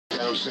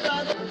All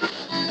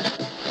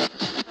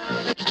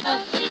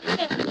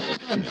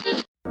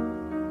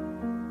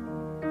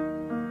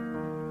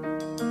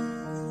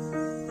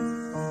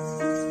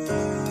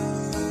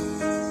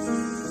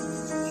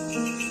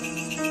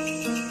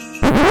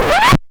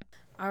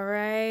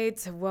right,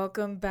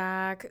 welcome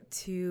back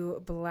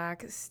to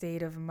Black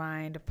State of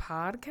Mind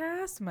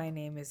podcast. My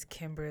name is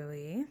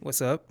Kimberly.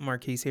 What's up?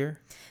 Marquise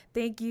here.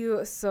 Thank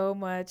you so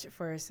much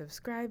for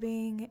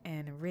subscribing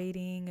and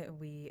rating.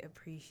 We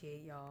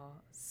appreciate y'all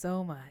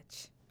so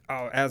much.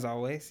 Oh, as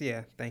always,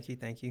 yeah. Thank you.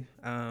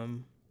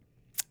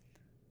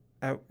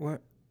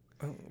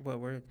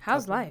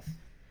 How's life?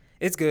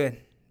 It's good.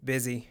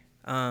 Busy.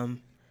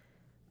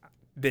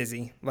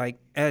 Busy. Like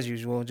as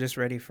usual. Just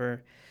ready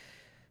for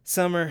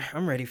summer.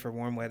 I'm ready for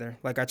warm weather.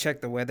 Like I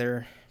checked the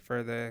weather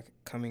for the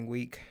coming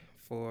week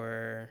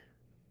for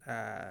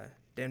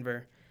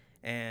Denver,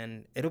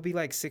 and it'll be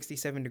like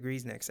 67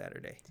 degrees next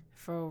Saturday.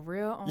 For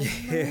real? Oh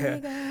Yeah. my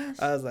gosh.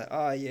 I was like,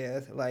 oh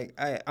yeah. Like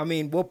I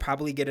mean, we'll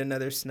probably get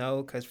another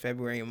snow because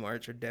February and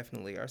March are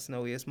definitely our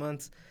snowiest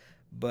months.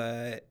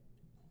 But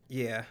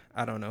yeah,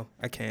 I don't know.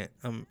 I can't.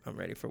 I'm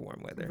ready for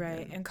warm weather.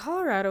 Right. And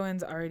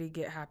Coloradoans already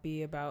get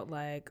happy about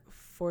like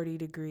 40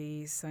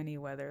 degrees sunny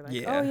weather. Like,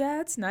 Yeah. oh yeah,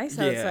 it's nice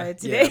outside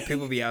today. Yeah,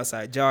 people be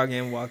outside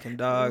jogging, walking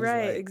dogs.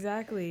 Right, like,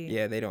 exactly.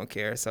 Yeah, they don't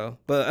care. So,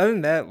 but other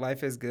than that,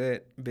 life is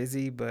good.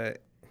 Busy,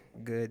 but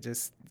good.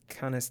 Just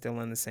kind of still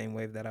on the same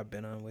wave that I've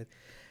been on with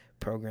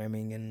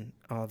programming and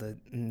all the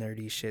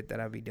nerdy shit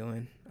that I be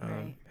doing.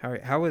 Right.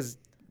 How was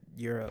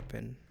Europe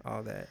and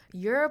all that?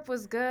 Europe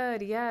was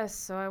good, yes.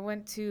 So I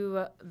went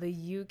to the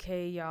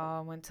UK, y'all.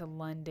 I went to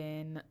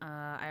London.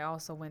 I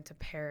also went to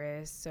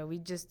Paris. So we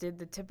just did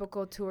the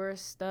typical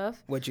tourist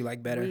stuff. What you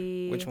like better?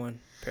 Which one?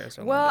 Paris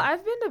or Well, London?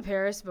 I've been to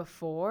Paris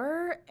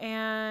before,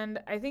 and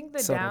I think the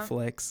Subtle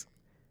flex.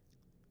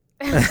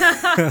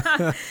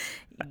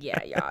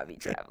 Yeah, y'all be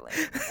traveling.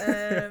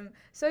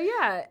 So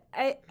yeah,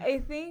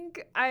 I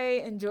think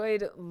I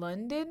enjoyed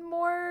London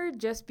more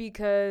just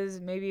because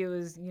maybe it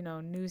was,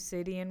 new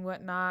city and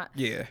whatnot.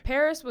 Yeah.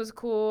 Paris was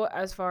cool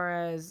as far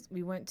as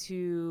we went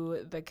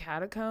to the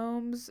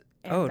catacombs,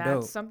 and that's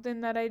dope.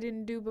 something that I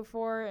didn't do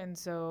before, and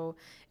so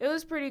it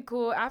was pretty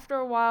cool. After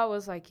a while, it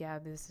was like, yeah,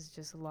 this is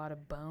just a lot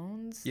of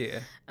bones. Yeah.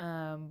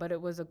 But it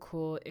was a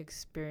cool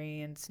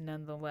experience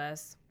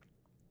nonetheless.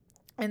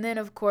 And then,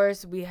 of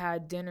course, we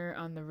had dinner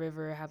on the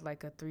river, had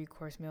like a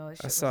 3-course meal.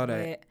 I saw that.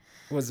 Lit.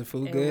 Was the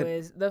food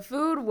good? The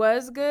food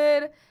was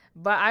good,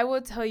 but I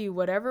will tell you,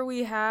 whatever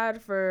we had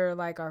for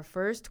like our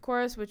first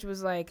course, which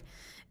was like,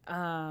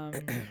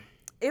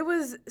 it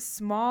was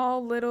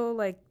small, little,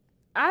 like,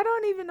 I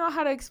don't even know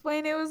how to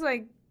explain it. It was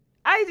like,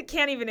 I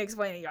can't even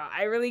explain it, y'all.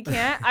 I really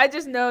can't. I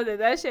just know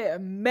that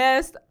shit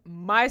messed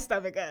my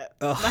stomach up.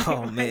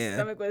 Oh, my man.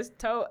 stomach was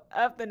toe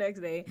up the next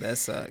day. That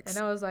sucks.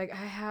 And I was like,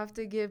 I have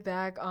to get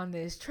back on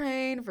this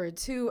train for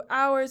 2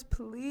 hours.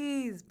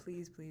 Please,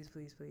 please, please,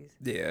 please, please.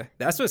 Yeah.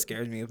 That's what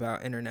scares me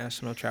about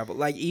international travel.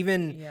 Like,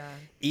 even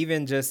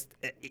just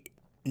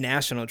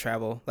national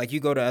travel. Like,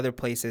 you go to other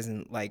places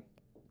and, like,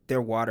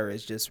 their water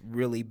is just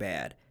really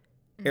bad.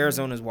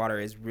 Arizona's water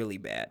is really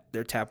bad.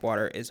 Their tap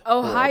water is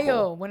Ohio.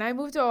 horrible. When I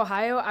moved to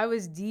Ohio, I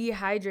was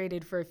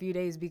dehydrated for a few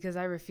days because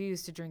I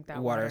refused to drink that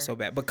water. Water is so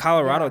bad. But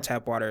Colorado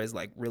tap water is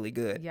like really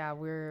good. Yeah,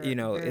 we're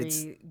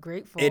it's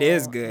grateful. It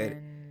is good.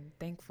 And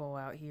thankful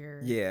out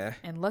here. Yeah.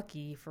 And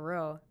lucky, for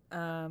real.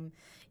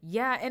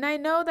 Yeah, and I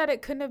know that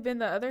it couldn't have been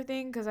the other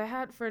thing because I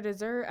had, for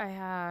dessert, I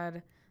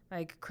had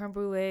like creme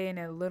brulee and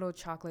a little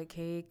chocolate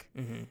cake.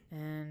 Mm-hmm.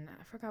 And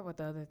I forgot what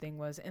the other thing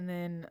was. And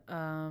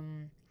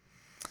then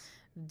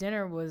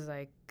dinner was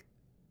like,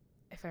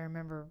 if I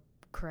remember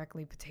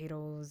correctly,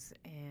 potatoes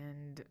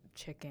and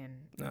chicken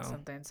or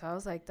something. So I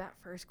was like, that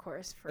first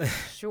course for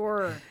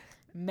sure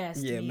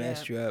messed me up. Yeah,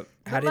 messed you up.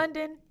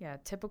 London,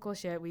 typical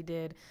shit. We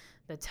did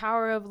the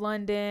Tower of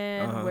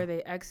London where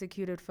they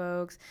executed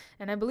folks.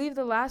 And I believe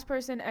the last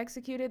person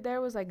executed there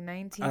was like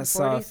 1940 I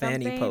saw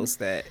something. Fanny post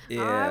that.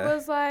 Yeah. I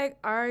was like,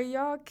 are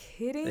y'all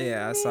kidding me?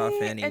 Yeah, I saw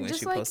Fanny and when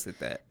she posted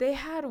that. They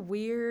had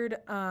weird...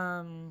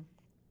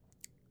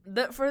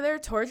 for their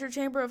torture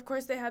chamber, of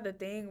course, they had the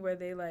thing where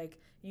they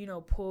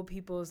pull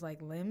people's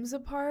like limbs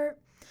apart,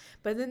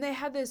 but then they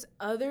had this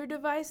other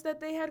device that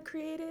they had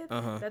created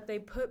that they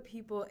put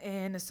people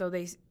in. So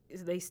they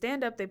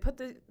stand up, they put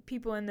the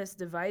people in this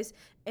device,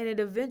 and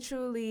it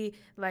eventually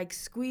like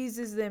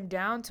squeezes them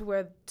down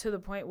to the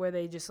point where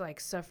they just like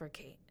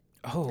suffocate.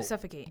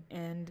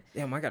 And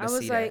damn, I gotta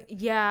see that. I was like,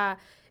 that. Yeah.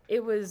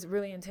 It was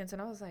really intense,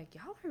 and I was like,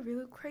 y'all are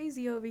really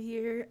crazy over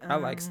here. I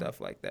like stuff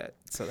like that,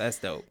 so that's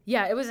dope.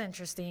 Yeah, it was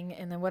interesting.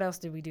 And then what else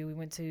did we do? We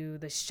went to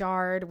the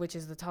Shard, which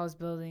is the tallest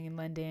building in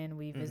London.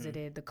 We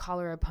visited the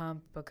cholera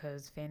pump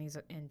because Fanny's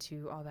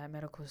into all that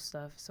medical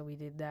stuff, so we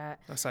did that.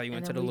 I saw you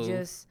went to the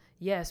Louvre.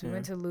 We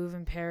went to Louvre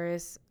in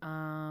Paris,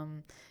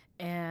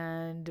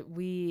 and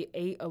we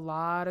ate a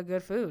lot of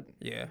good food.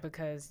 Yeah.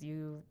 Because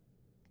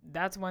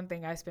that's one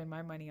thing I spend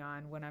my money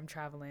on when I'm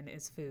traveling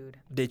is food.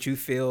 Did you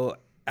feel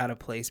out of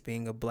place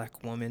being a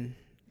black woman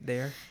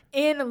there?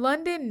 In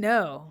London,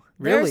 no.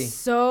 Really? There's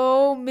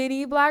so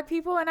many black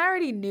people, and I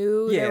already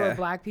knew there were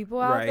black people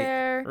out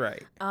there.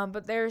 Right.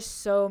 But there's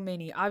so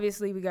many.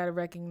 Obviously, we got to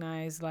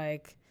recognize,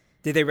 like...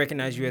 Did they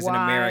recognize you as an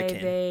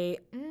American? They...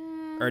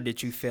 Or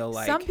did you feel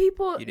like some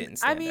people, you didn't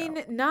stand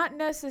out? Not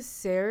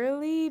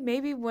necessarily.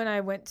 Maybe when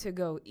I went to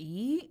go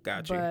eat.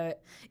 Gotcha.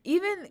 But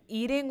even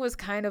eating was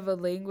kind of a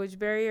language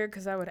barrier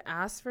because I would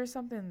ask for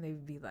something and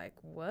they'd be like,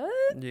 what?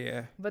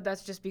 Yeah. But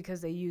that's just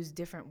because they use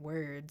different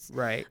words.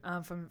 Right.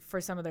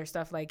 For some of their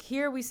stuff. Like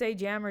here we say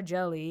jam or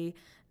jelly.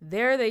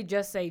 There they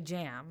just say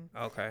jam.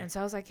 Okay. And so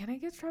I was like, can I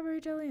get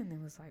strawberry jelly? And they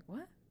was like,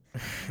 what?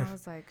 And I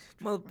was like,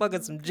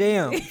 motherfucker, some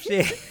jam.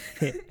 Shit.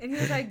 And he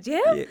was like,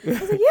 jam? Yeah. I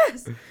was like,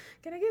 yes.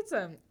 Can I get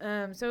some?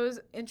 So it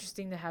was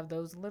interesting to have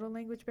those little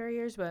language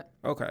barriers, but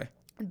okay.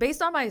 Based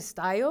on my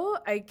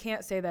style, I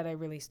can't say that I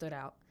really stood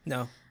out.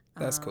 No,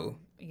 that's cool.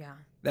 Yeah.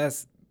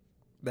 That's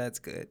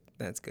good.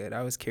 That's good.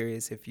 I was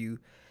curious if you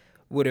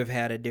would have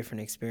had a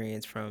different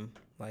experience from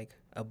like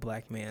a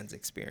black man's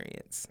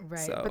experience. Right.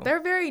 So, but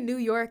they're very New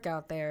York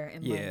out there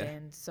in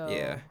London. So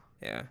Yeah.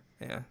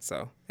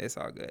 So it's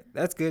all good.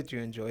 That's good. You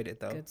enjoyed it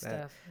though. Good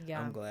stuff.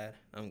 Yeah. I'm glad.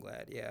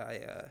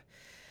 Yeah.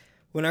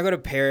 When I go to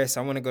Paris,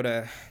 I want to go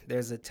to,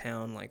 there's a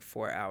town like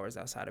 4 hours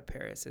outside of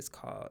Paris. It's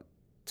called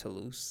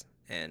Toulouse,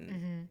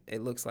 and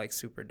it looks like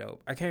super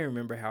dope. I can't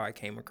remember how I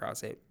came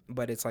across it,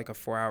 but it's like a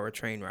 4-hour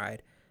train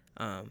ride.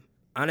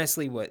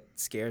 Honestly, what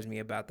scares me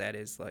about that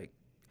is like,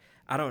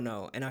 I don't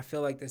know, and I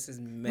feel like this is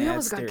mad. We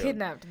almost got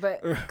kidnapped,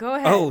 but go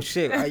ahead. Oh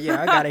shit!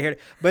 Yeah, I gotta hear it.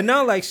 But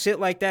no, like shit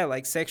like that,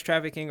 like sex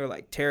trafficking or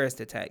like terrorist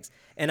attacks.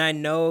 And I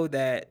know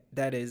that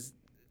is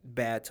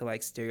bad to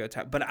like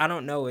stereotype, but I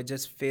don't know. It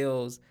just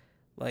feels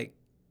like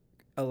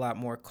a lot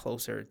more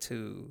closer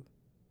to,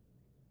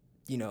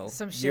 you know,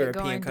 some shit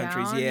European going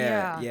countries.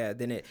 Down. Yeah.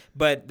 Than it.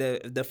 But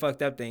the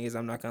fucked up thing is,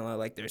 I'm not gonna lie.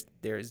 Like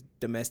there's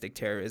domestic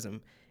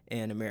terrorism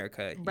in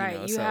America. Right. You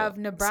know? You have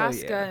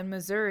Nebraska and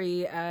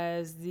Missouri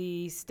as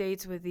the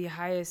states with the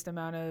highest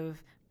amount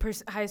of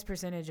highest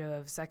percentage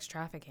of sex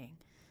trafficking.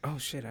 Oh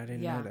shit! I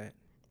didn't know that.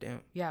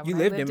 Damn. Yeah. You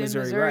lived in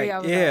Missouri, right? I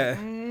was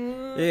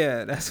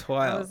yeah, that's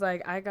wild. I was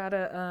like, I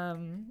gotta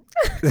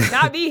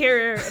not be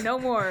here no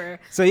more.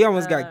 So you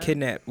almost got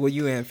kidnapped. Well,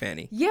 you and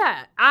Fanny.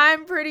 Yeah,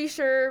 I'm pretty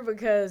sure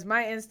because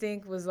my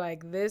instinct was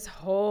like, this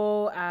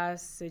whole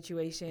ass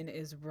situation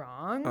is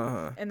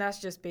wrong. And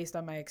that's just based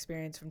on my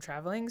experience from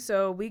traveling.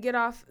 So we get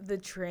off the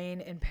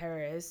train in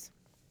Paris.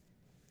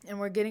 And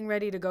we're getting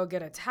ready to go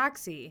get a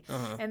taxi.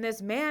 And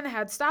this man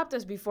had stopped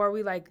us before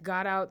we like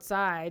got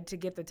outside to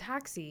get the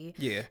taxi.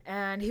 Yeah.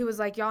 And he was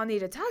like, y'all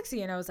need a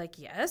taxi? And I was like,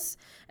 yes.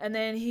 And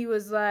then he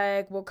was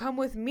like, well, come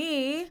with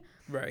me.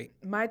 Right.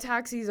 My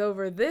taxi's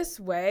over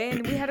this way.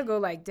 And we had to go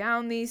like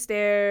down these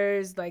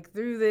stairs, like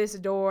through this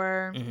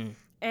door.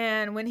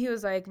 And when he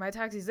was like, my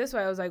taxi's this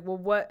way, I was like, well,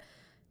 what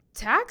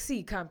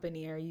taxi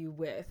company are you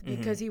with?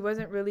 Because he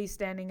wasn't really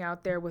standing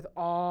out there with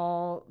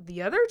all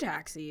the other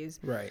taxis.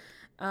 Right.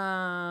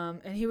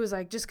 And he was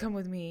like, just come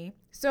with me.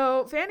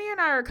 So Fanny and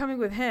I are coming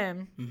with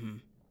him.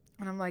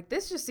 And I'm like,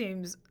 this just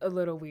seems a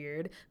little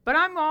weird. But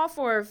I'm all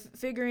for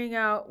figuring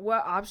out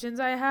what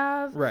options I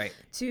have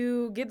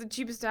to get the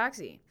cheapest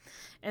taxi.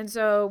 And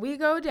so we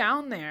go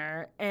down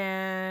there,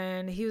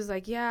 and he was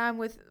like, yeah, I'm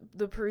with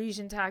the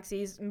Parisian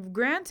taxis.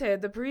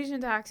 Granted, the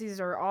Parisian taxis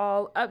are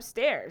all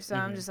upstairs. So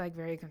I'm just like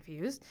very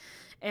confused.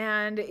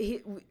 And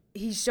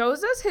he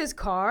shows us his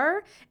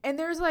car, and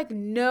there's like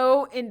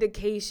no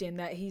indication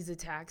that he's a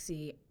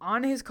taxi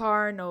on his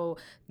car, no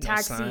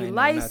taxi sign,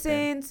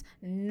 license,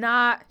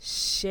 not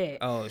shit.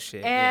 Oh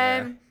shit.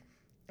 And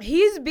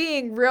he's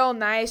being real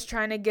nice,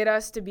 trying to get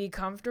us to be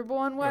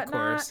comfortable and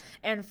whatnot.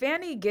 And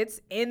Fanny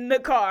gets in the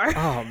car.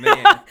 Oh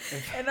man.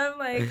 And I'm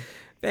like,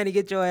 Fanny,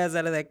 get your ass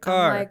out of that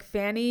car. I'm like,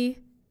 Fanny,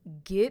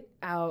 get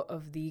out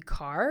of the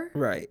car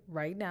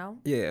right now.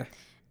 Yeah.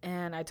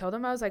 And I told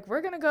him, I was like,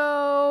 we're going to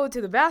go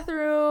to the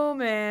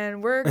bathroom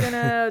and we're going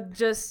to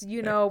just,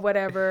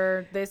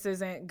 whatever. This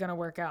isn't going to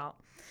work out.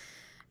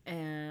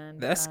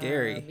 And that's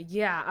scary.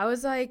 Yeah. I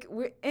was like,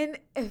 and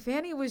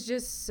Fanny was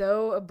just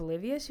so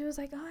oblivious. She was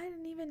like, oh, I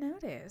didn't even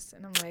notice.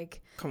 And I'm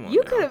like, come on,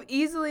 you could have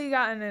easily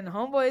gotten in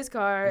Homeboy's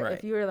car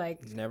if you were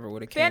like, never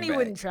would have Fanny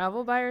wouldn't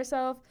travel by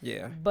herself.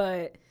 Yeah.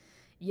 But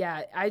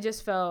yeah, I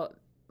just felt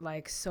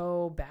like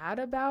so bad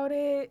about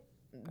it.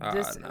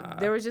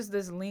 There was just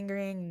this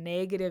lingering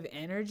negative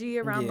energy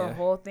around the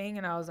whole thing,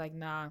 and I was like,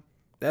 nah,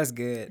 that's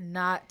good,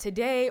 not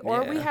today.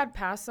 Or we had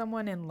passed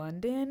someone in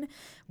London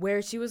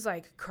where she was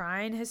like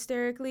crying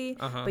hysterically,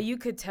 but you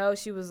could tell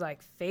she was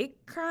like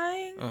fake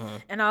crying.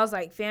 And I was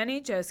like,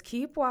 Fanny, just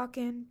keep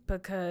walking,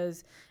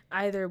 because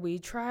either we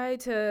try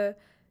to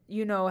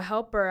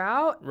help her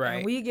out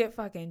and we get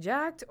fucking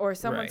jacked, or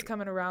someone's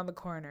coming around the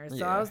corner.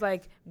 So I was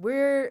like,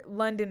 we're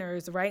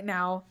Londoners right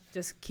now.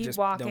 Just keep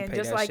walking.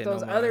 Just like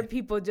those other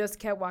people just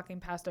kept walking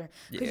past her.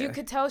 Because you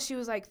could tell she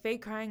was like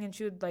fake crying, and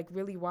she would like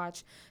really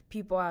watch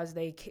people as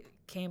they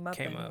came up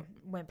and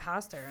went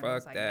past her. And I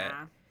was like,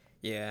 nah.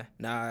 Yeah,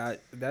 nah,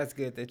 that's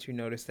good that you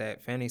noticed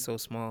that. Fanny's so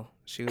small.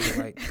 She was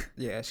like,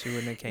 yeah, she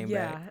wouldn't have came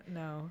back. Yeah,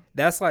 no.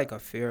 That's like a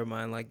fear of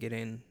mine, like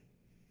getting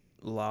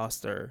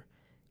lost or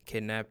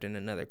kidnapped in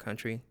another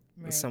country,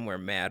 somewhere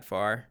mad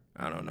far.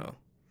 I don't know.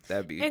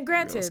 That'd be and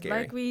granted, real scary.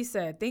 like we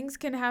said, things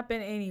can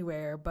happen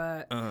anywhere,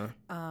 but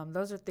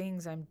those are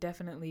things I'm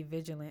definitely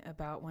vigilant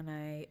about when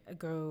I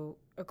go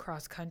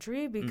across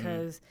country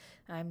because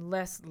I'm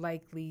less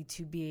likely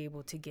to be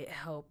able to get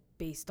help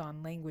based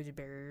on language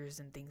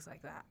barriers and things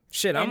like that.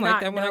 Shit, I'm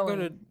like that when I go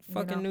to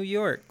fucking New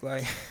York.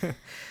 Like,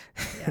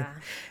 yeah,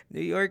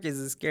 New York is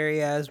a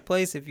scary ass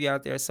place if you're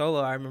out there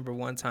solo. I remember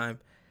one time,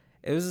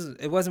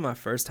 it wasn't my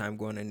first time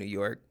going to New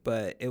York,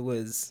 but it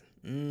was.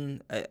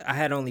 I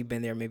had only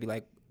been there maybe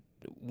like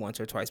once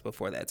or twice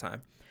before that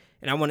time,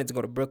 and I wanted to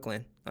go to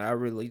Brooklyn. I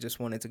really just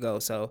wanted to go.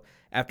 So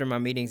after my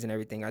meetings and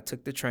everything, I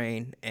took the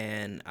train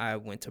and I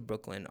went to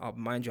Brooklyn.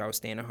 Mind you, I was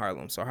staying in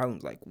Harlem. So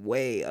Harlem's like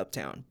way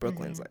uptown.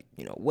 Brooklyn's like,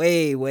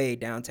 way, way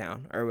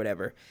downtown or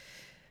whatever.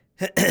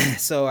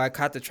 So I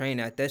caught the train.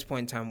 At this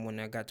point in time, when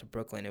I got to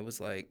Brooklyn, it was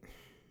like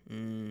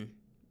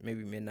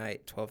maybe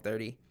midnight,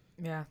 12:30.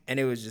 Yeah. And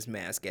it was just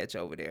mad sketch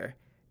over there.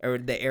 Or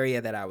the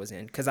area that I was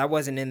in, because I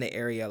wasn't in the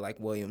area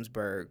like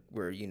Williamsburg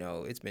where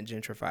it's been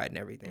gentrified and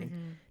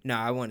everything. No,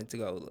 I wanted to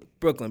go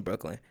Brooklyn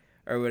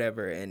or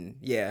whatever, and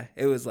yeah,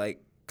 it was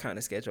like kind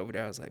of sketch over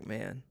there. I was like,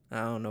 man,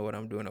 I don't know what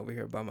I'm doing over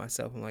here by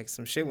myself. I'm like,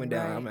 some shit went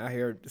down. I'm out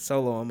here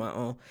solo on my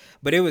own,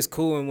 but it was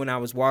cool. And when I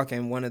was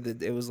walking,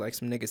 it was like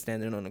some niggas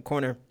standing on the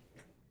corner,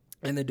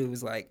 and the dude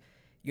was like,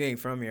 "You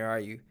ain't from here, are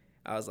you?"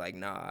 I was like,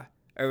 "Nah,"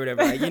 or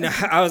whatever. Like,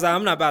 I was like,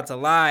 I'm not about to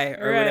lie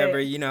or whatever.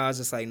 I was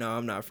just like, no,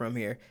 I'm not from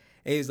here.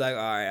 And he was like,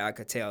 all right, I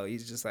could tell.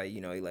 He's just like,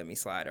 he let me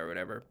slide or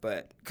whatever.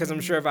 But because I'm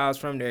sure if I was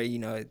from there, I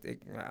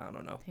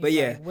don't know. But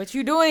yeah. Like, what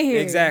you doing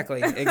here?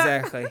 Exactly.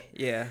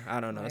 Yeah,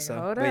 I don't know. Like,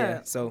 so, but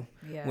yeah. So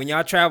when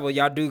y'all travel,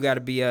 y'all do got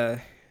to be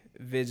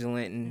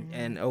vigilant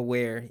and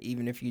aware,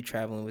 even if you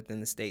traveling within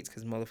the states,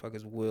 because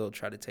motherfuckers will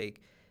try to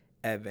take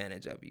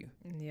advantage of you.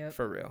 Yep.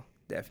 For real.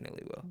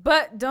 Definitely will.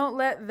 But don't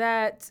let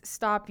that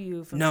stop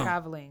you from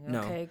traveling,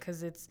 okay?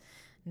 Because it's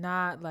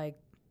not like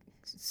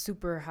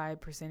super high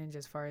percentage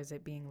as far as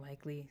it being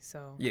likely.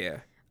 So yeah,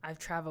 I've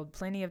traveled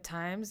plenty of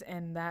times,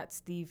 and that's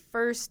the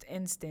first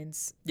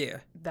instance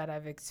that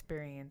I've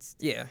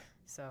experienced. Yeah.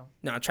 So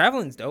no,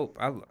 traveling's dope.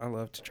 I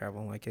love to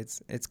travel. Like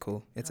it's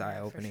cool. It's eye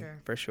opening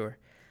for sure.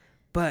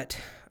 But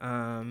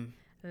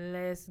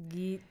let's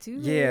get to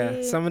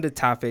it. Some of the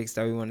topics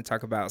that we want to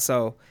talk about.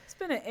 So it's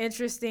been an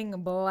interesting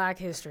Black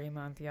History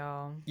Month,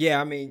 y'all. Yeah,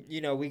 I mean,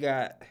 we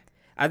got.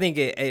 I think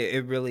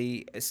it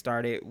really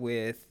started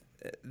with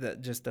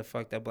the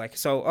fucked up black.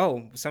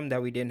 So something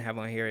that we didn't have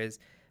on here is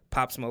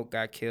Pop Smoke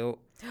got killed.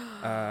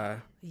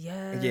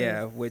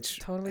 Yeah, which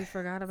totally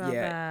forgot about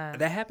that.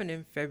 That happened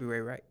in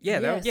February, right? Yeah,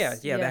 that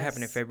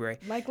happened in February.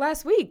 Like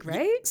last week,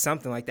 right?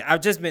 Something like that.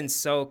 I've just been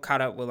so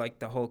caught up with like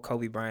the whole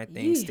Kobe Bryant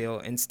thing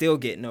still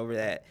getting over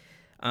that.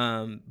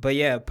 But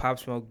yeah, Pop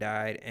Smoke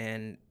died,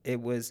 and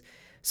it was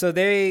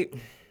I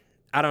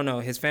don't know.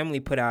 His family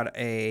put out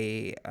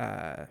a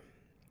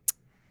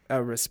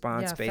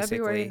response basically.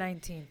 February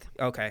 19th.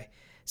 Okay.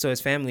 So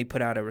his family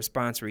put out a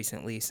response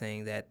recently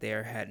saying that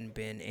there hadn't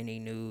been any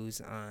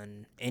news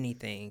on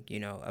anything,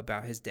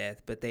 about his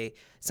death. But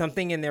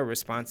something in their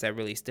response that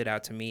really stood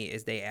out to me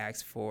is they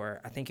asked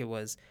for, I think it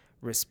was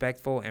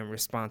respectful and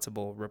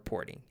responsible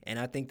reporting. And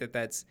I think that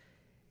that's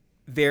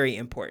very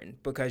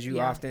important because you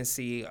often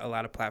see a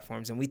lot of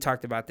platforms, and we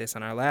talked about this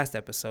on our last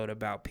episode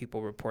about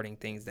people reporting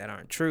things that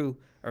aren't true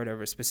or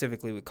whatever,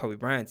 specifically with Kobe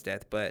Bryant's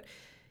death. But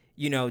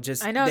I know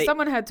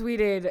someone had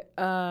tweeted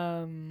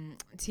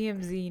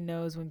TMZ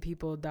knows when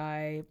people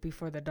die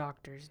before the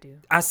doctors do.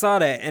 I saw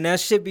that, and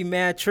that should be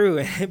mad true.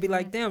 And it'd be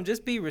like, damn,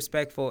 just be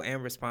respectful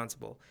and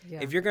responsible. Yeah.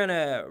 If you're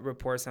gonna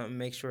report something,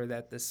 make sure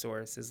that the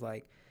source is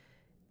like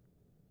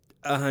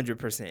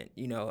 100%,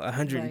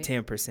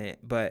 110%. Right.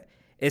 But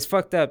it's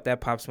fucked up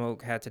that Pop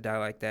Smoke had to die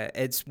like that.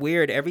 It's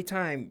weird. Every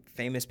time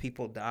famous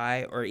people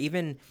die, or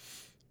even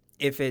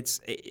if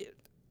it's,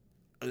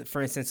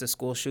 for instance, a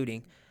school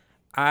shooting,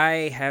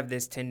 I have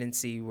this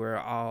tendency where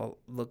I'll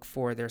look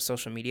for their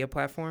social media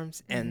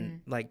platforms and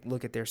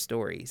look at their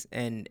stories,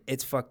 and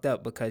it's fucked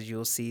up because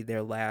you'll see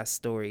their last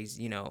stories,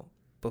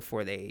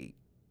 before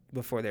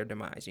their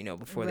demise,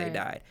 before they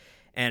died.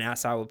 And I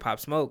saw with Pop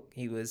Smoke,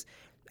 he was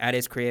at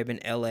his crib in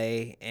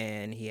LA,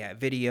 and he had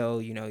video,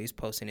 he's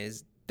posting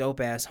his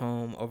dope ass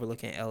home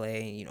overlooking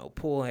LA,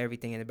 pool and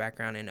everything in the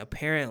background. And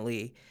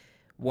apparently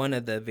one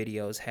of the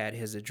videos had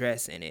his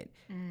address in it,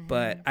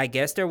 but I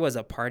guess there was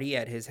a party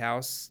at his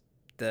house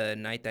the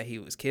night that he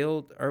was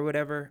killed or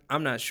whatever.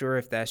 I'm not sure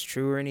if that's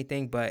true or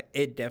anything, but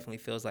it definitely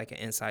feels like an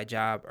inside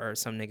job or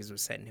some niggas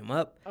was setting him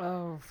up.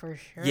 Oh, for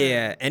sure.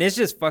 Yeah, and it's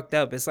just fucked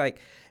up. It's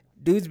like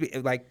dudes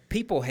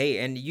people hate,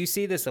 and you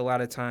see this a lot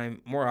of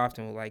time, more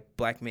often with like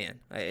black men.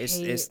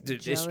 It's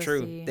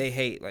true. They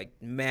hate, like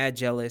mad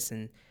jealous,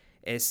 and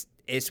it's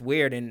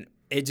weird, and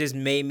it just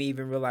made me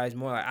even realize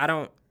more.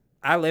 Like,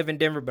 I live in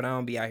Denver, but I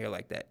don't be out here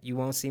like that. You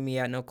won't see me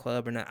at no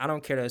club or not. I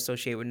don't care to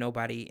associate with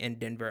nobody in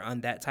Denver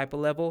on that type of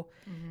level,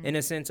 in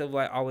a sense of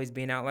like always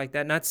being out like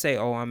that. Not to say,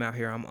 oh, I'm out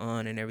here, I'm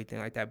on and everything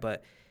like that,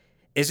 but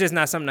it's just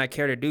not something I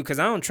care to do because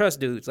I don't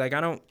trust dudes. Like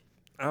I don't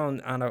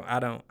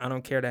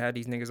care to have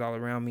these niggas all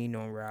around me,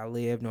 knowing where I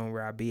live, knowing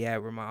where I be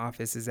at, where my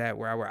office is at,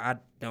 where I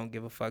don't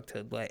give a fuck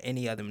to let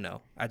any of them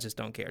know. I just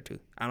don't care to.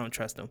 I don't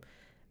trust them.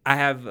 I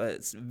have a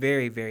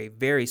very, very,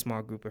 very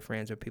small group of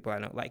friends or people I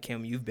know. Like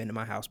him, you've been to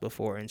my house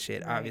before and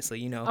shit. Right. Obviously,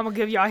 you know. I'm gonna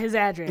give y'all his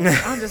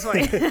address. I'm just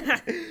like.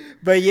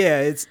 But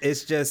yeah,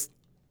 it's just,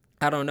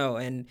 I don't know,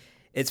 and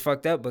it's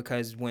fucked up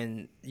because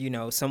when you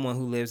know someone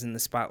who lives in the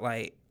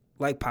spotlight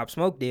like Pop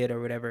Smoke did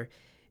or whatever,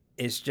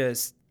 it's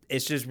just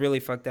really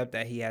fucked up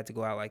that he had to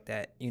go out like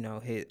that. You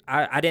know,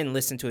 I didn't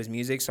listen to his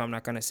music, so I'm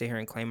not gonna sit here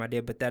and claim I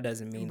did, but that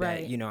doesn't mean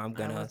that, you know, I'm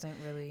gonna. I wasn't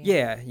really.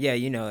 Yeah,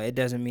 you know, it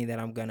doesn't mean that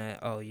I'm gonna,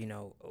 you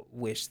know,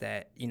 wish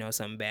that, you know,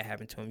 something bad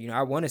happened to him. You know,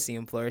 I want to see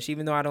him flourish,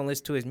 even though I don't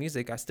listen to his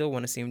music. I still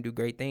want to see him do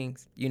great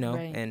things, you know,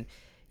 and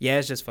yeah,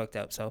 it's just fucked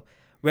up. So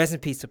rest in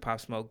peace to Pop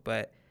Smoke,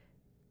 but.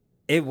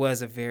 It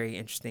was a very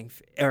interesting,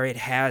 or it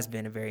has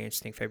been a very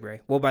interesting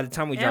February. Well, by the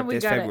time we drop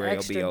this, February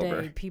will be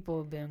over. People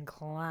have been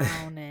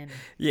clowning.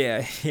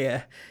 Yeah.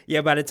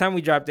 By the time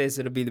we drop this,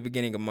 it'll be the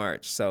beginning of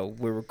March. So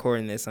we're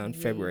recording this on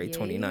February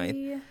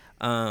 29th.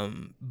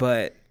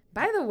 But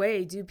by the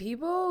way, do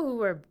people who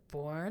were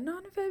born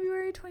on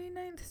February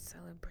 29th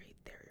celebrate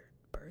their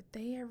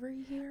birthday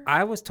every year?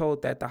 I was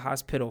told that the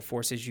hospital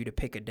forces you to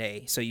pick a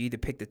day, so you either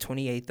pick the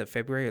 28th of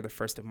February or the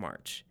 1st of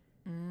March.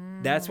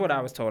 That's what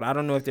I was told. I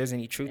don't know if there's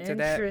any truth to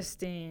that.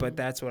 Interesting. But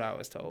that's what I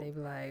was told. They be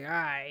like, all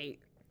right.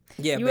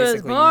 Yeah, you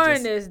was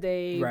born this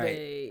day,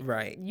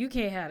 right. You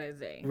can't have this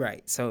day.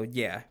 Right. So,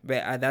 yeah.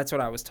 But that's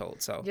what I was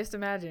told. So just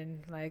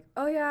imagine, like,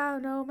 oh, yeah,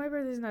 no, my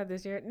birthday's not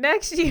this year.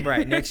 Next year.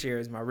 Right. Next year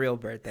is my real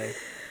birthday.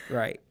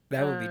 Right.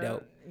 That would be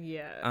dope.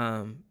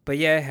 Yeah. But,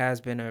 yeah, it has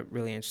been a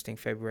really interesting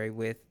February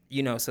with,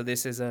 you know, so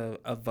this is a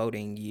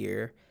voting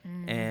year.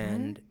 Mm-hmm.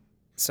 And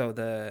so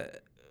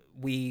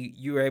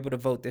you were able to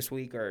vote this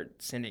week or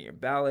send in your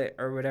ballot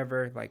or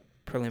whatever, like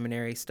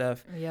preliminary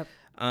stuff. Yep.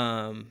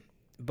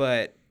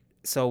 But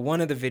so one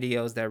of the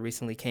videos that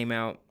recently came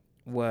out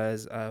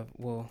was,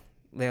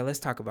 let's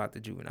talk about the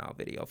Juvenile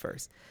video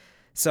first.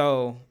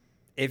 So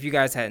if you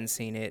guys hadn't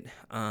seen it,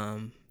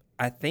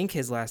 I think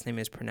his last name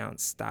is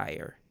pronounced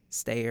Steyer.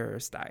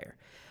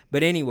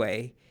 But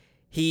anyway,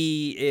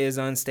 he is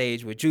on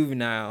stage with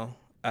Juvenile,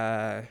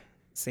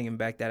 singing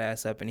Back That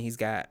Ass Up, and he's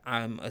got,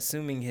 I'm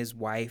assuming, his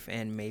wife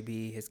and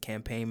maybe his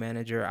campaign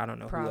manager. I don't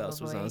know who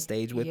else was on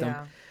stage with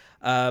them.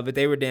 But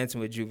they were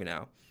dancing with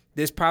Juvenile.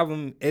 This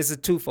problem is a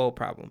twofold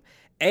problem.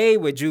 A,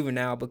 with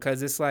Juvenile,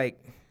 because it's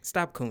like,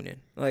 stop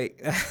cooning.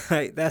 Like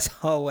that's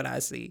all what I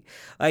see.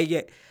 Like,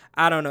 yeah,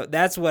 I don't know.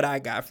 That's what I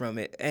got from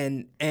it.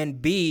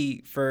 And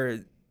B,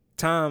 for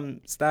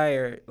Tom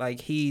Steyer, like,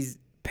 he's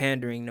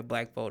pandering to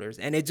black voters.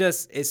 And it's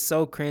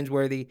so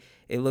cringeworthy.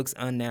 It looks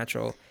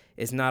unnatural.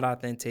 It's not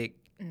authentic.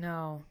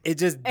 No. It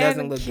just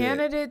doesn't look good. And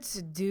candidates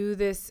do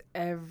this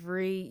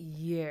every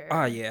year.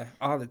 Oh, yeah.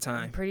 All the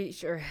time. I'm pretty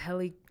sure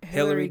Hillary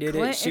did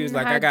Clinton it. She was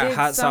like, I got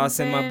hot sauce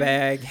in my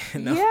bag.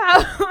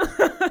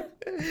 Yeah.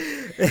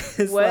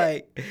 It's what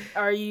like,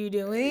 are you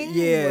doing?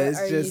 Yeah.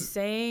 What are you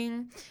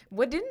saying?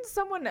 What didn't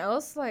someone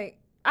else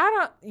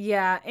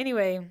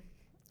anyway,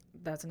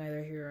 that's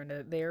neither here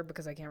nor there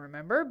because I can't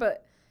remember.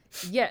 But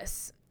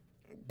yes.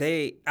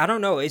 I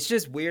don't know. It's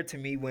just weird to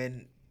me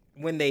when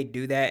they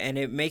do that, and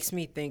it makes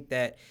me think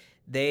that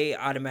they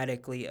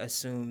automatically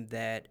assume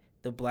that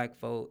the black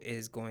vote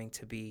is going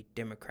to be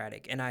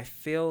Democratic. And I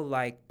feel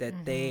like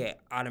that they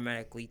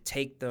automatically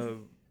take our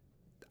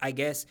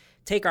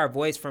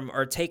voice from,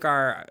 or take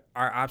our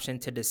option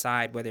to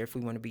decide whether if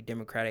we want to be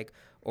Democratic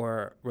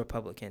or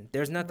Republican.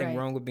 There's nothing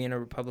wrong with being a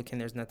Republican.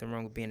 There's nothing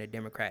wrong with being a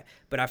Democrat.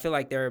 But I feel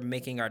like they're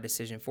making our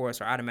decision for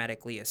us, or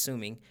automatically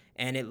assuming.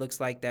 And it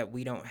looks like that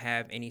we don't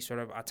have any sort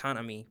of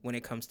autonomy when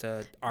it comes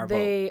to our vote.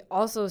 They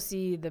also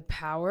see the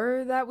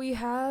power that we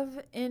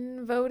have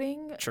in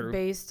voting. True.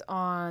 Based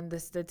on the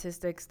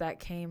statistics that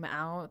came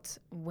out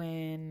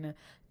when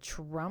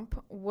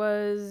Trump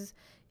was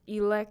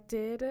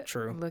elected.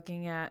 True.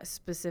 Looking at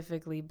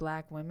specifically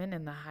black women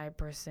and the high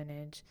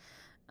percentage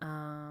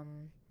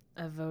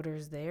of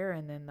voters there,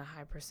 and then the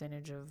high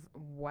percentage of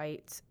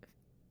white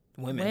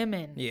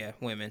women. Yeah,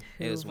 women.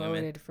 Who it was voted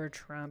women. for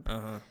Trump.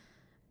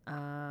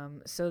 Uh-huh.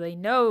 So they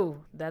know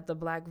that the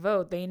black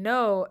vote, they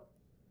know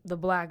the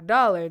black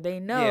dollar,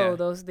 they know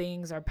those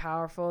things are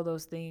powerful,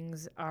 those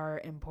things are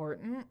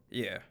important.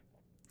 Yeah.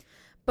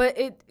 But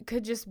it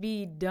could just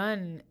be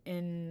done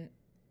in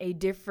a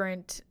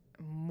different,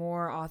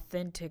 more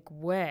authentic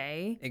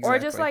way. Exactly. Or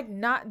just like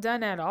not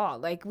done at all.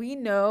 Like, we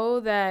know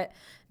that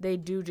they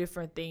do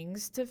different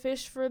things to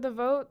fish for the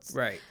votes.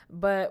 Right.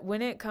 But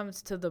when it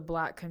comes to the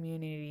black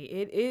community,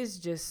 it is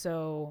just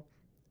so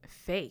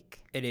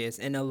fake. It is.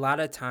 And a lot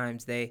of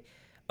times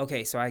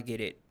so I get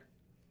it.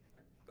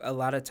 A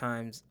lot of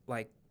times,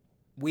 like,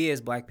 we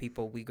as Black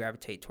people, we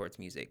gravitate towards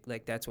music.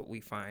 Like, that's what we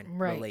find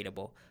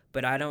relatable.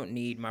 But I don't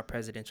need my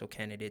presidential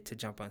candidate to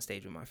jump on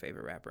stage with my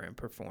favorite rapper and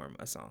perform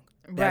a song.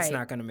 That's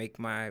not going to make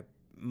my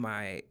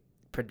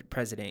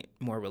president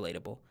more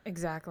relatable.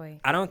 Exactly.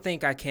 I don't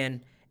think I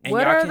can. And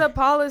what are the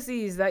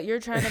policies that you're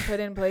trying to put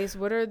in place?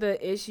 What are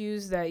the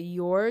issues that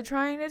you're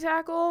trying to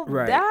tackle?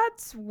 Right.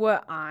 That's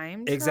what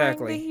I'm trying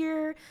to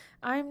hear.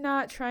 I'm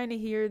not trying to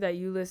hear that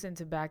you listen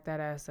to Back That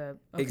Ass Up.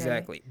 Okay?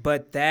 Exactly.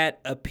 But that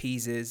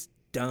appeases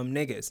dumb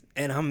niggas,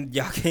 and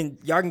y'all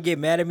can get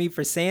mad at me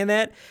for saying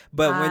that,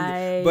 but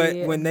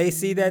when they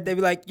see that, they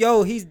be like,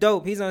 yo, he's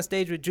dope, he's on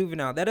stage with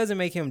Juvenile. That doesn't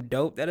make him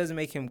dope. That doesn't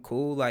make him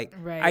cool. Like,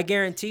 I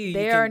guarantee you,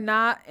 they are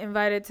not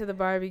invited to the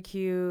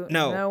barbecue.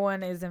 No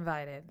one is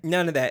invited.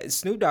 None of that.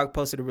 Snoop Dogg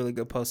posted a really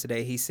good post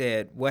today. He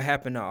said, what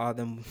happened to all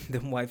them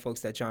white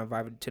folks that y'all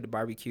invited to the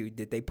barbecue?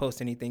 Did they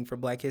post anything for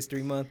Black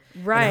History Month?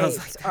 Right.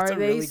 Like, are they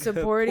really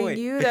supporting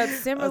you? That's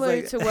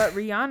similar to what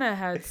Rihanna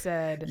had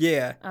said.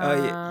 Yeah.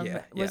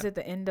 Was it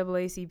the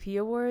NAACP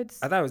Awards?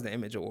 I thought it was the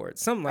Image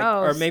Awards. Something like,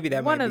 or maybe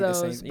that might be the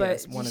same. But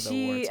yes, one of the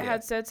awards. She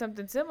had said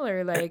something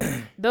similar, like,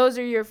 those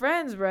are your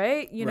friends,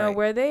 right? You know,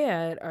 where they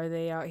at? Are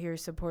they out here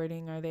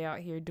supporting? Are they out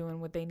here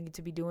doing what they need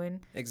to be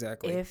doing?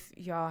 Exactly. If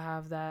y'all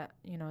have that,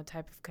 you know,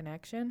 type of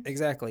connection.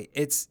 Exactly.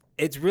 It's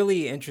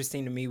really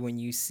interesting to me when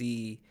you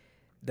see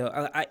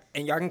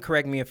and y'all can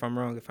correct me if I'm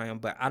wrong if I am,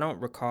 but I don't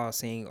recall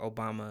seeing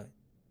Obama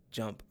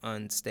jump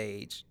on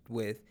stage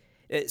with.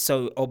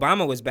 So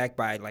Obama was backed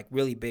by like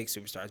really big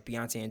superstars,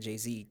 Beyonce and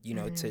Jay-Z, you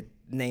know, to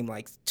name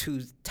like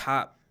two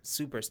top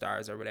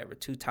superstars or whatever,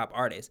 two top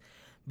artists.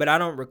 But I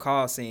don't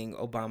recall seeing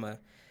Obama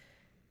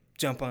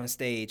jump on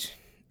stage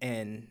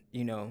and,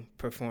 you know,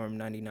 perform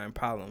 99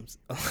 Problems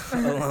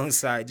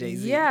alongside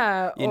Jay-Z.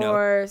 Yeah,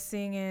 or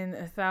singing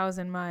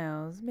 1,000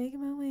 Miles,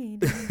 making my way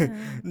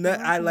down. No,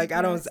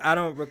 I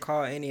don't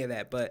recall any of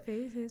that, but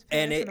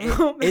and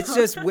it's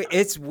just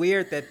it's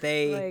weird that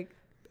they like,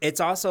 it's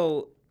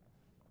also,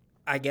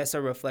 I guess,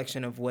 a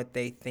reflection of what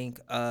they think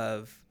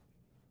of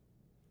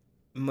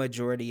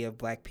majority of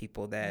Black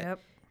people, that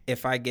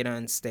if I get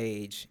on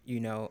stage, you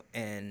know,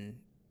 and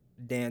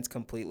dance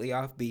completely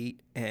off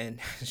beat and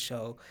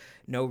show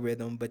no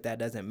rhythm, but that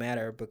doesn't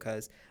matter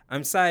because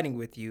I'm siding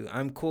with you.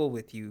 I'm cool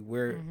with you.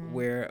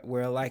 We're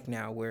alike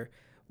now.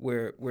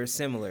 We're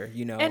similar,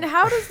 you know. And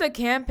how does the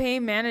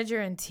campaign manager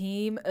and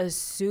team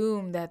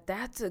assume that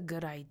that's a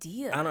good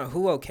idea? I don't know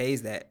who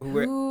okays that.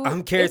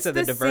 I'm curious of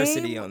the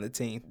diversity on the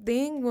team.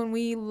 Thing when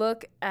we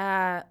look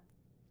at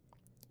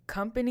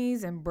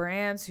companies and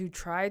brands who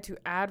try to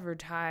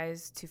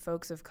advertise to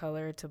folks of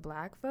color, to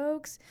Black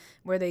folks,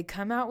 where they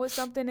come out with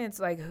something, it's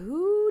like,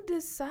 who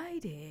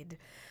decided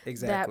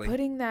that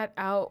putting that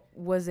out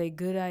was a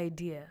good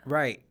idea?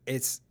 Right.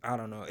 I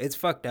don't know. It's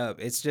fucked up.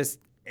 It's just,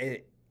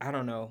 I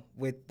don't know.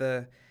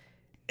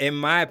 In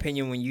my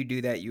opinion, when you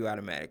do that, you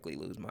automatically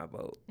lose my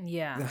vote.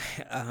 Yeah.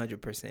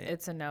 100%.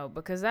 It's a no,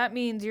 because that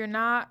means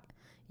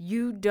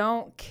you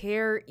don't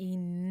care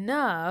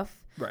enough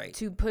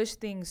to push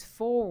things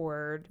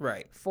forward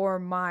for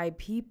my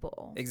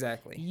people.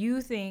 Exactly.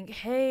 You think,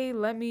 hey,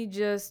 let me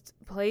just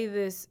play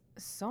this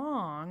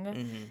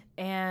song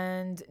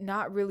and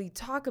not really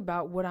talk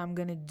about what I'm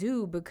going to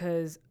do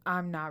because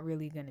I'm not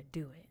really going to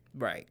do it.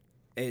 Right.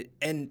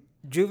 And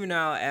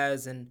Juvenile,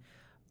 as an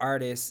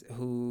artist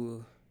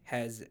who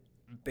has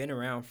been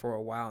around for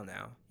a while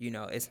now, you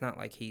know, it's not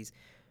like he's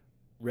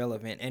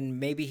relevant, and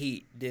maybe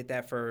he did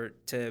that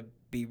to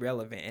be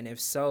relevant, and if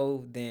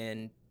so,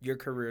 then your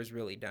career is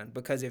really done,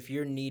 because if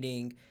you're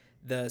needing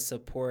the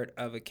support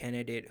of a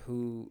candidate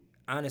who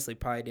honestly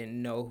probably didn't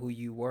know who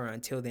you were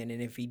until then,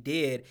 and if he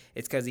did,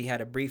 it's because he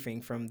had a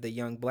briefing from the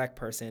young Black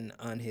person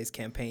on his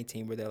campaign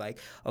team where they're like,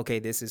 okay,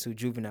 this is who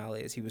Juvenile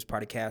is, he was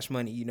part of Cash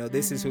Money, you know,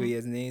 this is who he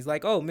is, and then he's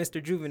like, oh,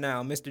 Mr.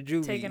 Juvenile, Mr.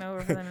 Juvie, taking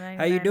over for the 99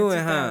 how you doing,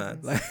 huh?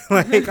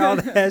 like all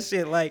that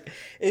shit. Like,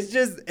 it's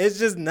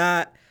just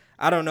not,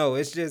 I don't know,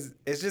 it's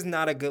just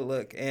not a good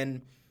look.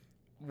 And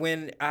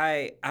when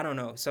I don't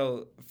know.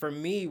 So for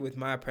me, with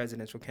my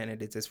presidential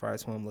candidates, as far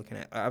as who I'm looking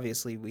at,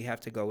 obviously we have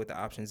to go with the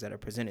options that are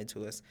presented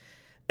to us.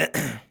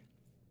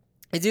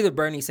 It's either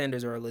Bernie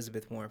Sanders or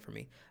Elizabeth Warren for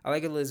me. I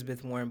like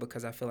Elizabeth Warren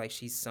because I feel like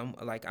she's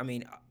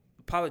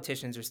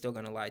politicians are still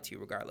going to lie to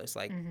you regardless,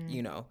 like,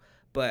 you know,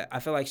 but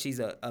I feel like she's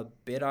a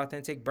bit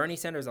authentic. Bernie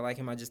Sanders, I like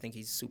him. I just think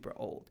he's super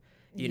old.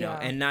 You know,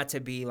 and not to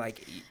be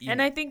like...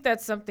 I think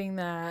that's something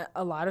that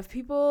a lot of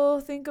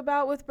people think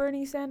about with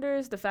Bernie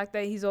Sanders, the fact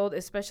that he's old,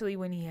 especially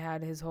when he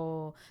had his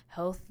whole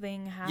health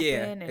thing happen.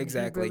 Yeah, and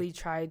exactly. he really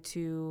tried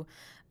to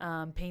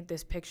paint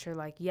this picture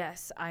like,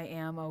 yes, I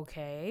am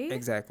okay.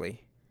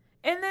 Exactly.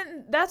 And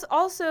then that's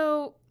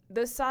also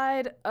the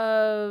side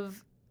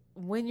of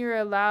when you're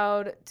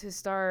allowed to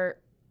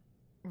start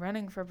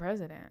running for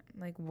president.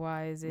 Like,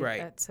 why is it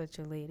at such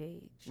a late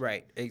age?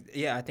 Right.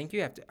 Yeah, I think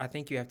you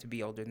have to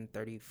be older than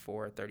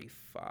 34 or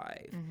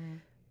 35.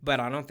 But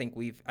I don't think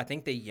I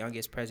think the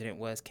youngest president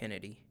was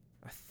Kennedy,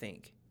 I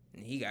think.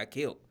 And he got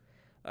killed.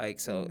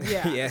 Like, so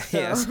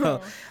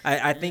so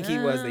I think he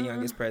was the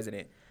youngest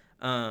president.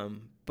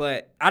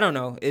 But I don't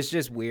know. It's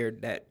just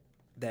weird that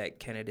that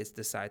candidates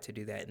decide to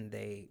do that, and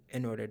they,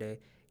 in order to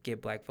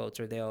get black votes,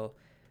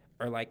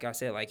 or like I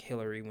said, like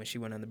Hillary when she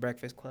went on the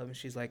Breakfast Club and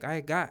she's like,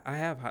 I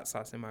have hot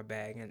sauce in my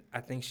bag, and I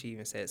think she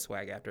even said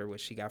swag after,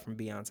 which she got from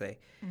Beyonce.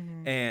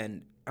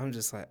 And I'm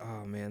just like,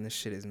 oh man, this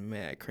shit is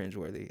mad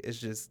cringeworthy. It's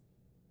just,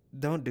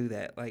 don't do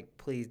that. Like,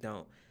 please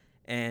don't.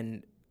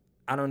 And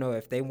I don't know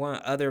if they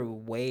want other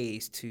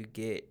ways to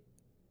get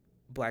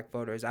black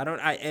voters.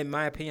 In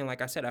my opinion,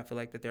 like I said, I feel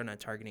like that they're not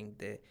targeting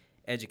the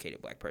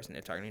educated black person.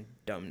 They're targeting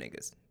dumb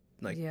niggas.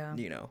 Like,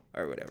 you know,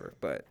 or whatever.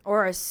 But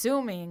or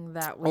assuming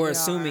that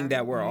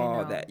we're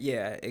all that.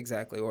 Yeah,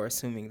 exactly. Or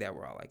assuming that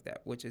we're all like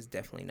that, which is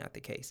definitely not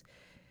the case.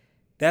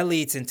 That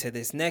leads into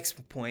this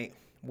next point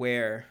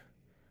where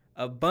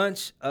a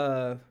bunch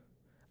of,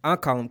 I'll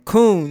call them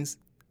coons,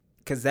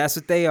 because that's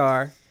what they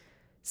are,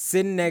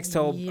 sitting next to,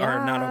 or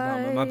not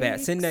Obama, my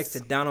bad, sitting next to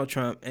Donald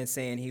Trump and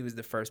saying he was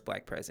the first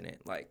black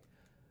president. Like,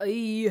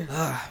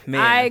 man.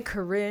 I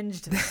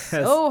cringed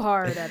so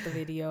hard at the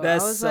video.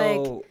 That's I was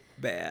so like,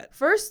 bad.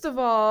 First of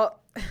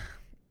all,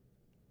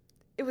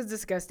 it was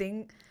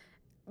disgusting.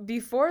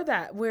 Before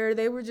that, where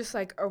they were just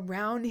like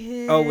around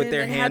him, with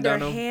their hands on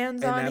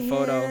that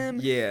photo,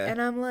 yeah.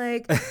 And I'm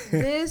like,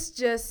 this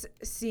just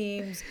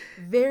seems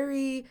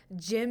very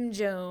Jim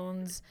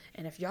Jones.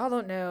 And if y'all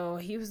don't know,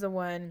 he was the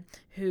one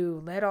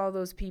who led all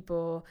those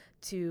people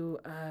to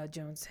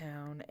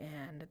Jonestown,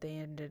 and they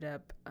ended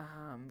up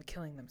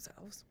killing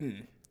themselves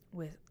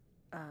with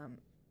a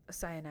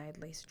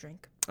cyanide-laced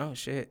drink. Oh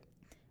shit.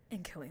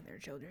 And killing their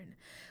children.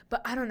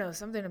 But I don't know,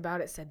 something about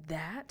it said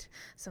that,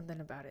 something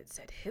about it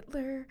said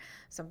Hitler,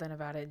 something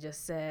about it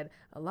just said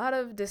a lot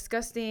of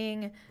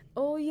disgusting,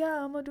 oh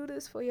yeah, I'm gonna do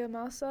this for your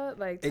mousa,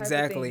 like type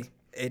exactly of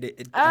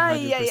it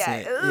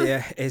 100%.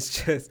 Yeah,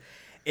 it's just,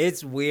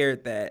 it's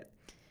weird that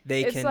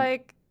it's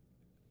like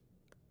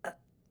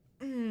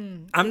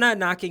I'm not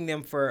knocking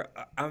them for,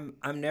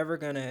 I'm never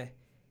gonna,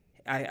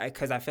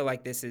 because I feel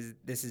like this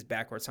is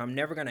backwards, so I'm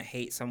never gonna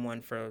hate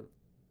someone for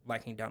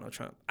liking Donald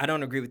Trump. I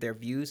don't agree with their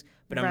views,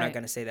 but I'm not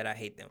going to say that I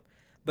hate them.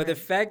 But the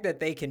fact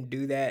that they can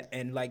do that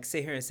and like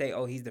sit here and say,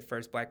 oh, he's the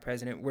first black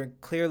president, where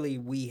clearly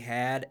we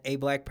had a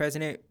black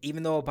president,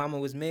 even though Obama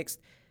was mixed.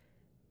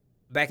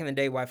 Back in the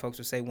day, white folks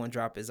would say one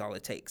drop is all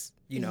it takes,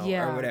 you know,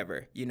 or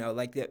whatever, you know,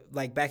 like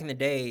back in the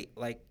day,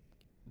 like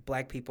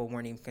black people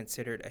weren't even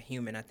considered a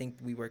human. I think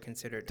we were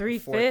considered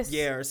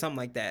 3/5 or something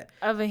like that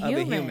of a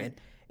human.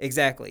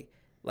 Exactly.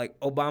 Like,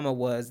 Obama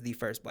was the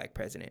first black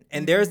president.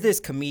 And there's this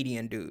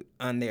comedian dude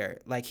on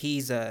there. Like,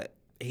 he's a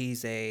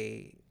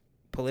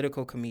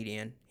political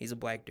comedian. He's a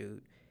black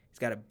dude. He's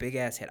got a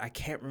big-ass head. I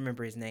can't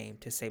remember his name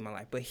to save my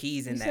life, but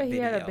he's in that video. He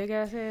had a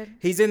big-ass head?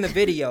 He's in the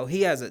video.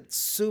 He has a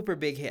super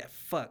big head.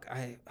 Fuck.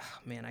 I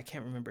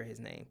can't remember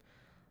his name.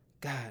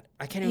 God,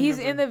 I can't even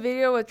remember. He's in the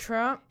video with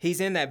Trump? He's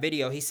in that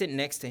video. He's sitting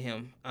next to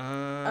him.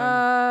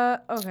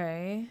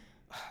 Okay.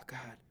 Oh,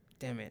 God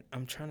damn it.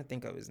 I'm trying to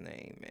think of his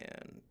name,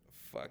 man.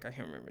 Fuck, I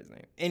can't remember his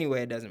name.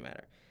 Anyway, it doesn't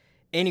matter.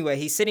 Anyway,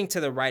 he's sitting to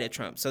the right of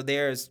Trump. So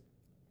there's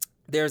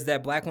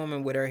that black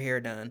woman with her hair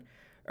done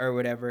or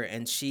whatever,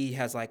 and she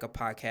has like a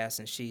podcast,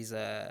 and she's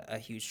a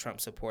huge Trump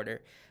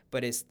supporter.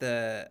 But it's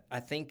the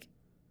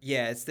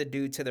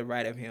dude to the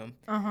right of him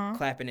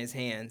clapping his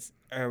hands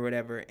or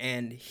whatever.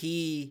 And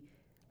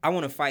I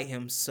want to fight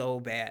him so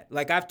bad.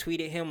 Like, I've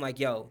tweeted him like,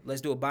 yo, let's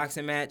do a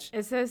boxing match.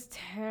 It says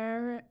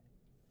Terrence.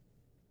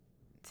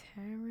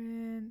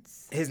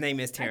 His name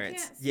is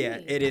Terrence. Yeah,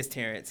 it is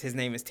Terrence. His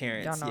name is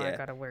Terrence. Y'all know I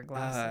gotta wear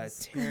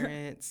glasses.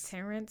 Terrence.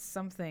 Terrence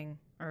something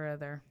or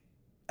other.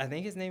 I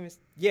think his name is.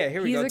 Yeah,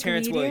 here we go.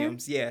 Terrence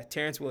Williams. Yeah,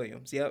 Terrence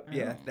Williams. Yep. Oh.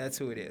 Yeah, that's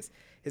who it is.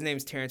 His name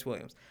is Terrence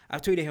Williams.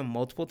 I've tweeted him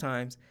multiple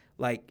times.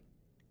 Like,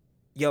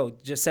 yo,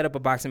 just set up a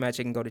boxing match.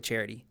 It can go to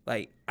charity.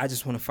 Like, I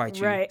just want to fight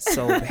you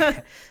so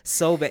bad.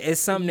 So bad. It's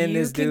something in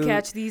this dude. You can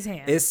catch these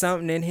hands. It's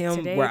something in him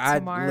today, where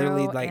tomorrow, I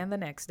literally, like, and the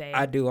next day.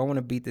 I do. I want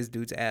to beat this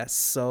dude's ass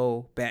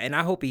so bad. And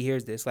I hope he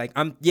hears this. Like,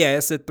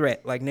 it's a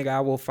threat. Like, nigga, I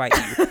will fight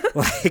you.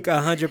 Like,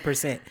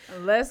 100%.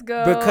 Let's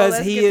go. Because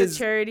Let's get the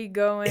charity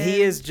going.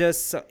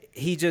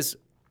 He just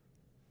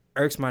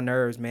irks my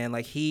nerves, man.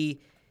 Like,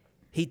 he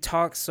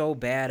talks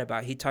bad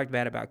about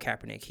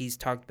Kaepernick. He's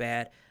talked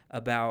bad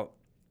about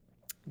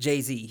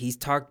Jay-Z. He's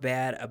talked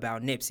bad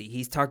about Nipsey.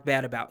 He's talked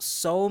bad about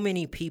so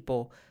many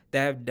people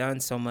that have done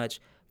so much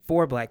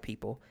for black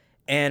people.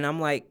 And I'm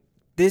like,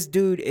 this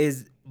dude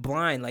is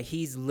blind. Like,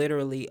 he's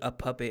literally a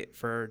puppet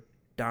for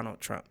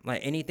Donald Trump. Like,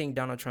 anything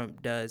Donald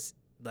Trump does,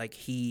 like,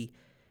 he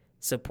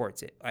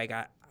supports it. Like,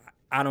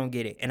 I don't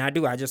get it. And I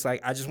do. I just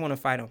want to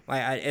fight him.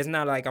 Like, it's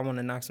not like I want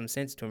to knock some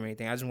sense to him or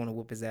anything. I just want to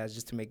whoop his ass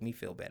just to make me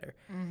feel better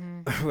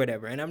or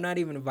whatever. And I'm not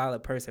even a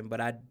violent person,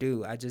 but I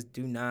just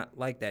do not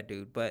like that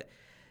dude. But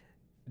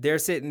they're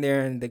sitting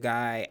there, and the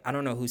guy, I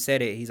don't know who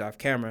said it, he's off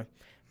camera,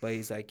 but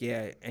he's like,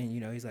 yeah, and,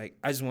 you know, he's like,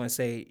 I just want to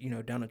say, you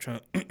know, Donald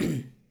Trump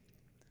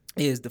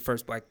is the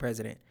first black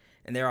president,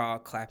 and they're all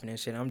clapping and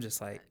shit. I'm just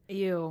like,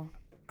 ew.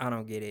 I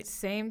don't get it.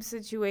 Same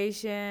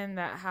situation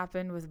that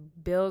happened with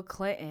Bill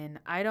Clinton.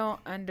 I don't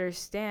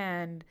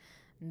understand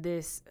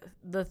the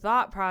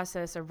thought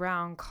process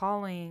around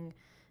calling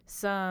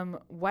some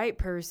white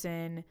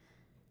person,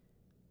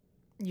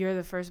 you're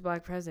the first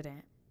black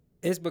president.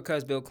 It's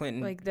because Bill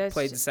Clinton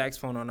played the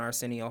saxophone on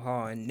Arsenio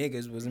Hall and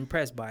niggas was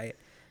impressed by it.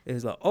 It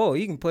was like, oh,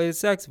 he can play the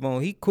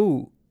saxophone. He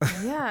cool.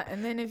 Yeah,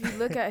 and then if you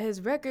look at his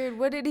record,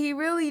 what did he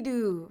really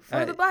do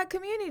for the black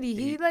community?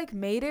 He like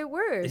made it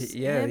worse.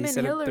 Yeah, he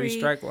set up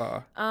 3-strike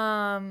law.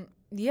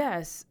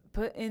 Yes,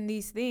 put in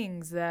these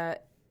things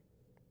that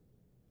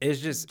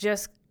it's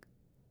just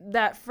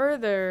that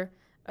further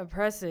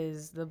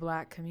oppresses the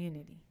black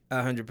community.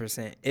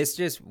 100%. It's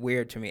just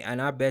weird to me,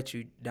 and I bet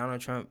you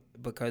Donald Trump,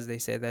 because they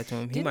said that to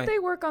him, didn't they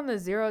work on the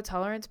zero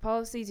tolerance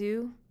policy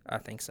too? I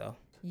think so.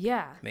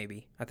 Yeah,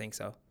 maybe. I think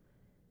so. I'm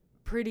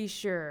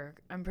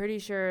pretty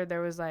sure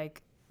there was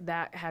like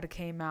that had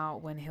came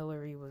out when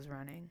Hillary was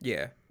running.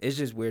 Yeah, it's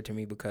just weird to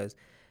me because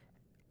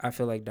I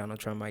feel like Donald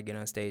Trump might get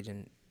on stage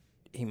and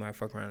he might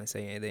fuck around and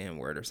say the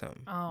N-word or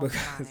something. Oh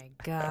my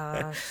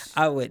gosh.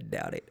 I wouldn't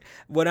doubt it.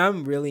 What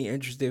I'm really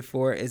interested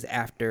for is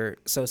after,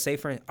 so say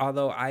for,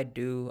 although I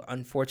do,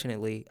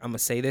 unfortunately, I'm going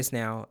to say this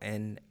now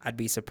and I'd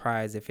be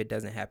surprised if it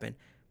doesn't happen,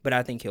 but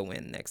I think he'll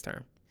win next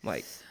term.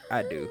 Like,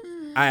 I do.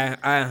 I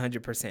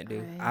 100%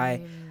 do.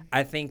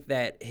 I think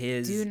that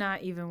his... do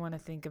not even want to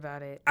think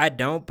about it. I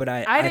don't, but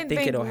I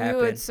think it'll happen.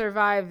 We would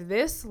survive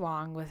this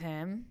long with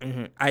him.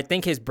 Mm-hmm. I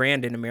think his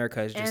brand in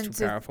America is just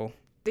too powerful.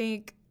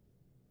 Think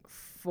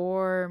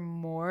 4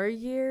 more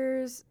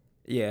years?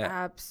 Yeah.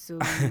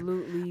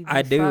 Absolutely.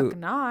 I do. Fuck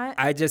not.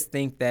 I just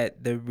think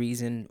that the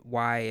reason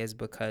why is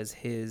because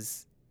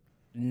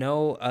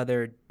no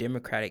other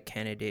Democratic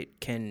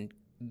candidate can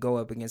go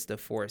up against the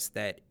force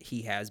that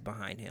he has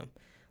behind him.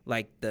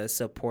 Like the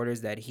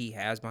supporters that he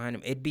has behind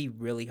him. It'd be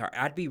really hard.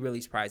 I'd be really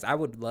surprised. I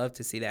would love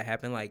to see that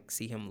happen, like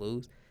see him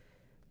lose,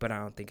 but I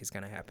don't think it's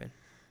going to happen.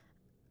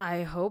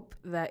 I hope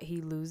that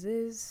he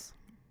loses.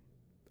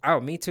 Oh,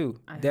 me too.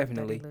 I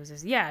Definitely. Hope that he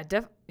loses. Yeah,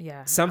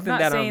 yeah. Something I'm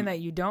not saying that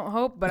you don't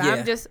hope, but yeah.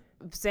 I'm just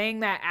saying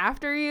that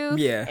after you,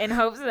 yeah, in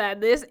hopes that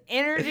this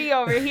energy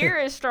over here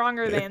is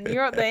stronger than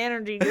the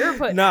energy you're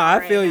putting. No,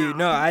 I feel right you.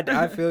 Now. No,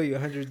 I feel you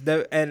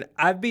 100. And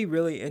I'd be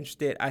really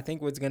interested. I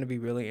think what's going to be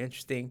really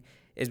interesting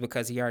is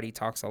because he already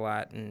talks a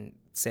lot and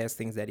says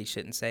things that he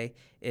shouldn't say.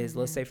 Is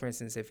let's say, for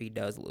instance, if he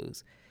does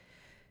lose,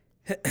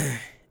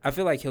 I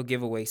feel like he'll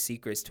give away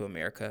secrets to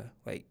America,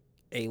 like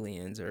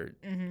aliens or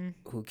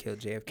who killed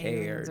JFK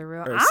aliens or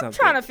real. Or I'm something.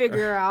 Trying to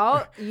figure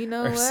out, you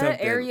know what? Something.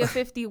 Area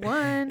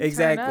 51.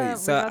 Exactly.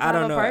 So I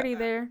don't know. Party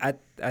there.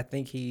 I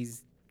think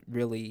he's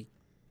really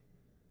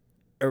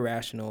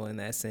irrational in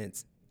that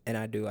sense, and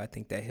I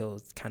think that he'll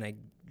kind of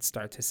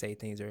start to say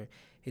things, or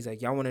he's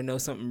like, y'all want to know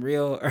something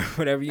real or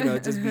whatever,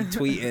 just be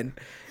tweeting,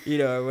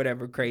 or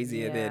whatever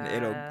crazy, and then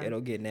it'll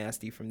get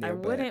nasty from there. I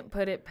wouldn't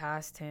put it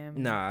past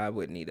him. Nah, I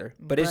wouldn't either.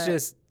 But it's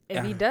just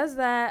if he does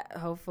that,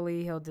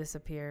 hopefully he'll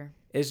disappear.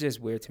 It's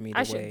just weird to me.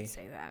 I shouldn't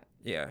say that.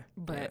 Yeah.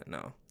 But yeah,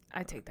 no.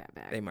 I take that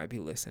back. They might be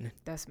listening.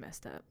 That's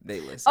messed up.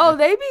 They listen. Oh,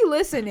 they be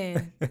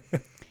listening.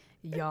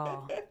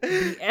 Y'all.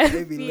 The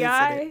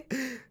FBI.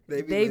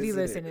 They be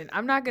listening.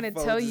 I'm not going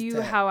to tell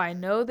you how I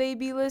know they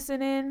be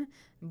listening,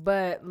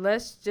 but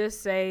let's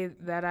just say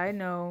that I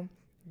know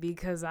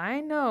because I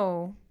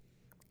know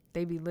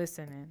they be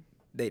listening.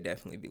 They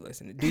definitely be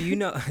listening. Do you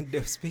know,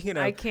 speaking of...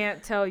 I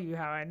can't tell you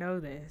how I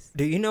know this.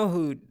 Do you know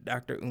who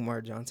Dr.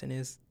 Umar Johnson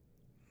is?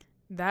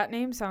 That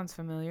name sounds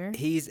familiar.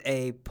 He's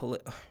a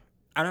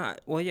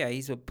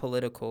he's a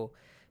political,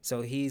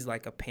 so he's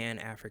like a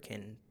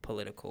Pan-African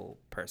political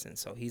person.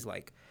 So he's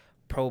like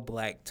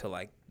pro-black to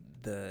like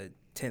the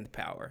 10th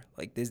power.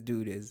 Like this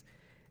dude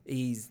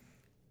he's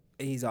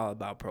all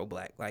about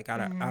pro-black. Like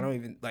I don't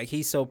even like,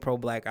 he's so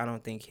pro-black I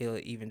don't think he'll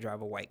even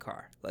drive a white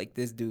car. Like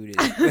this dude is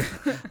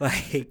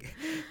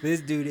this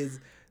dude is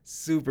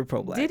super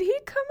pro-black. Did he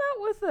come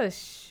out with a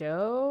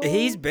show?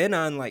 He's been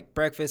on like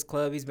Breakfast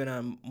Club. He's been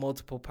on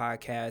multiple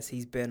podcasts.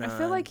 He's been on... I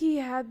feel like he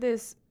had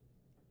this...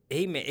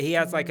 He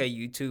has like a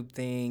YouTube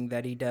thing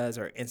that he does,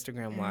 or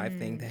Instagram Live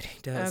thing that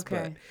he does.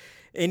 Okay.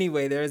 But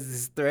anyway, there's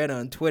this thread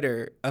on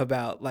Twitter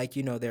about like,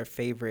 their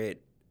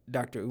favorite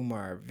Dr.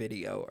 Umar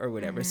video or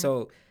whatever.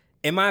 So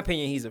in my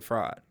opinion, he's a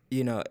fraud.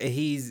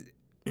 He's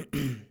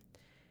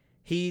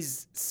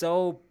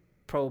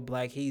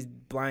pro-black. He's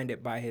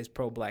blinded by his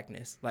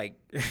pro-blackness. Like...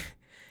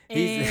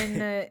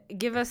 And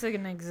give us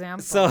an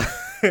example.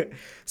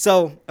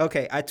 So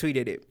okay, I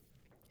tweeted it.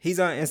 He's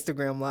on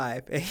Instagram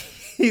Live, and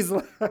he's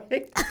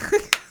like,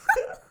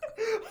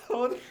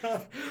 hold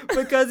on,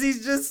 because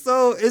it's just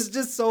so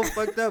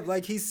fucked up.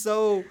 Like he's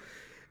so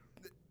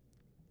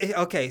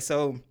okay.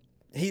 So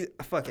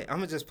fuck it. I'm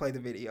gonna just play the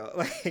video.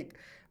 Like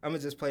I'm gonna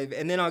just play it,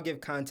 and then I'll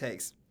give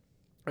context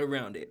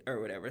around it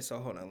or whatever. So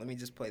hold on, let me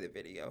just play the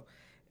video,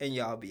 and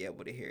y'all be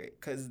able to hear it,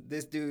 because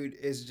this dude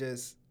is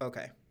just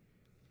okay.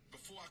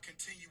 Before I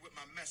continue with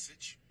my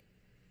message,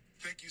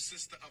 thank you,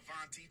 Sister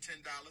Avanti,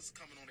 $10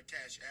 coming on the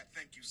Cash App.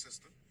 Thank you,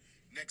 sister.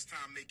 Next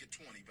time, make it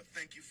 20, but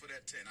thank you for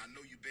that 10. I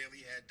know you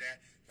barely had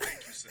that.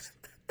 Thank you, sister.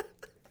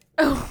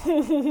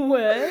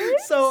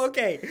 What?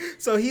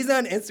 So he's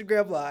on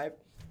Instagram Live,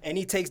 And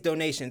he takes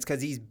donations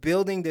because he's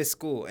building this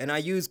school. And I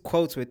use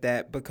quotes with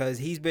that because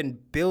he's been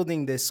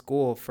building this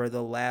school for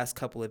the last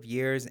couple of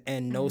years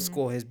and no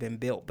school has been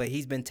built. But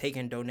he's been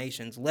taking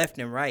donations left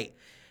and right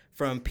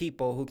from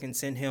people who can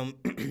send him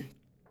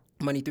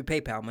money through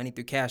PayPal, money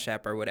through Cash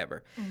App or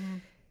whatever.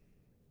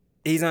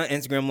 He's on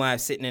Instagram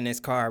Live sitting in his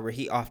car where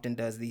he often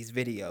does these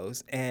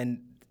videos.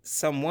 And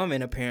some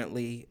woman,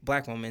 apparently,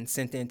 black woman,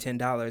 sent in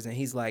 $10 and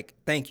he's like,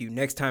 thank you.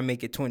 Next time,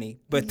 make it 20.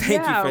 But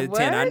thank you for the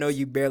 10. I know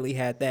you barely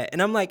had that.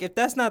 And I'm like, if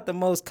that's not the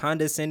most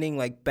condescending,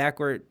 like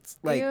backwards,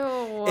 like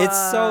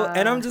it's so,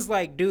 and I'm just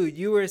like, dude,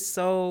 you were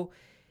so,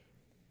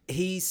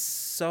 he's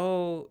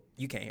so,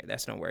 you can't hear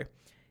that, so don't worry.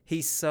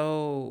 He's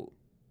so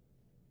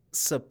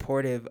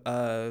supportive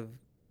of,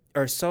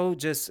 or so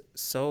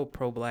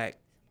pro-black.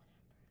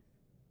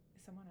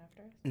 Is someone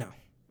after us?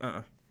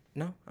 No.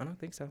 No, I don't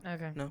think so.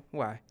 Okay. No,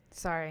 why?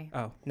 Sorry.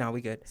 Oh, no,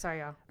 we good. Sorry,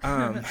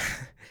 y'all.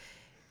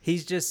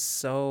 He's just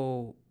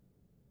so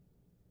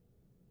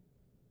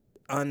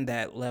on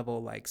that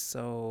level, like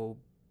so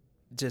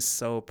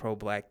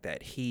pro-black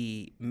that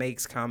he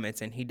makes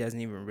comments and he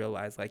doesn't even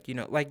realize, like, you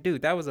know, like,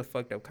 dude, that was a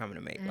fucked up comment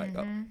to make. Like,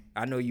 oh,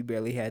 I know you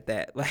barely had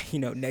that. Like, you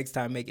know, next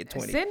time make it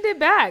 20. Send it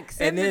back.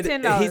 Send the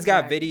 $10 he's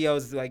got back.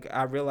 videos. Like,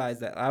 I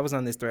realized that I was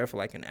on this thread for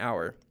like an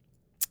hour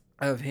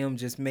of him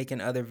just making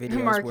other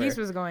videos. Marquise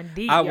was going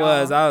deep. I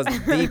was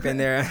deep in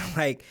there.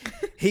 Like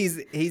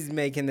he's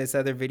making this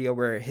other video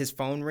where his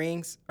phone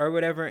rings or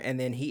whatever, and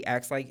then he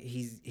acts like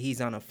he's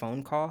on a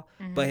phone call,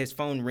 but his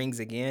phone rings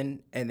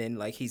again, and then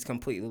like he's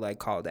completely like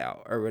called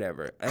out or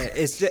whatever.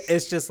 It's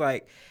just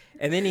like,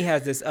 and then he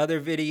has this other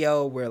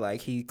video where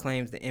like he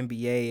claims the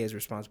NBA is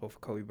responsible for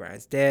Kobe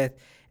Bryant's death,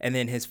 and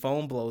then his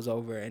phone blows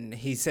over, and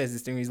he says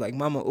this thing. He's like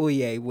Mama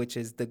Uye, which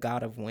is the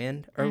god of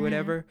wind or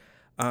whatever.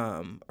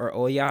 Or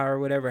Oya or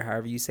whatever,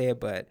 however you say it,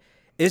 but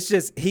it's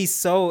just,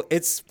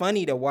 it's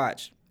funny to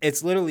watch.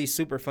 It's literally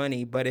super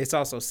funny, but it's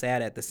also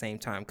sad at the same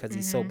time because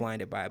he's so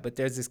blinded by it. But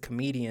there's this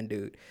comedian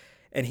dude,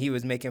 and he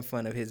was making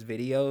fun of his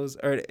videos,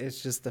 or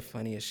it's just the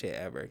funniest shit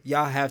ever.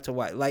 Y'all have to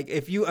watch. Like,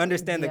 if you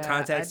understand the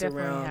context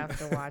around have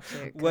to watch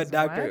it, what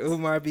Dr.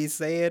 Umar be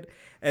saying,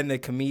 and the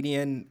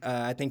comedian,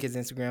 I think his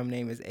Instagram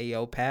name is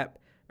AOPAP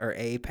or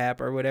APAP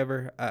or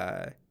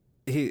whatever,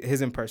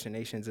 his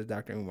impersonations of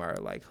Dr. Umar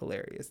are like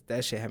hilarious.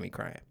 That shit had me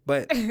crying.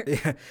 But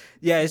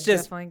yeah, it's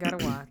just definitely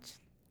gotta watch.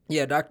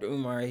 Yeah, Dr.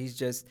 Umar, he's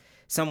just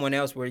someone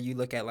else where you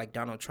look at like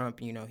Donald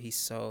Trump, you know, he's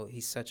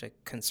such a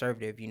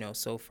conservative, you know,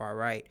 so far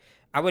right.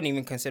 I wouldn't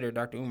even consider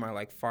Dr. Umar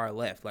like far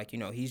left. Like, you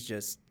know, he's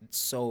just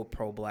so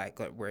pro-black,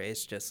 like, where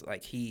it's just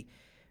like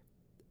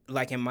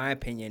like in my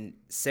opinion,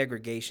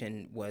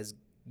 segregation was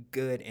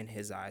good in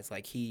his eyes.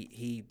 Like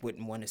he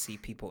wouldn't want to see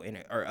people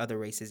or other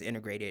races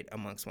integrated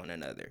amongst one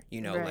another, you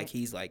know. Right. Like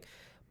he's like,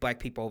 black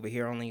people over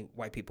here only,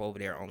 white people over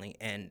there only,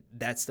 and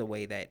that's the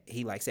way that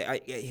he likes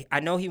it. I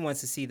know he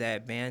wants to see the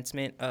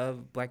advancement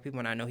of black people,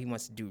 and I know he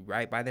wants to do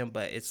right by them,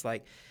 but it's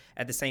like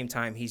at the same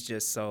time he's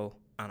just so,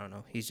 I don't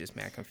know, he's just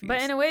mad confused.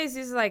 But in a way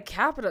he's like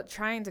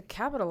trying to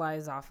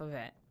capitalize off of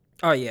it.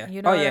 Oh yeah.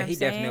 You know he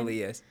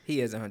definitely is. He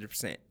is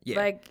 100%. Yeah.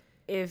 Like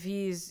if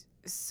he's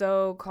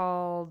so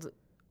called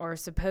or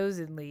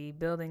supposedly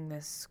building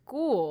this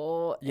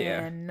school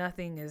and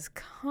nothing is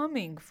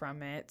coming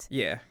from it.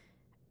 Yeah.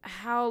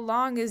 How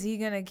long is he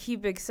going to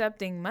keep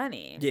accepting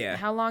money? Yeah.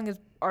 How long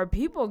are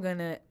people going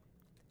to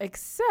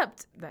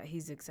accept that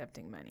he's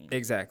accepting money?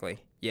 Exactly.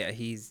 Yeah,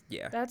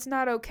 That's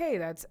not okay.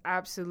 That's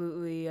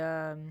absolutely,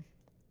 I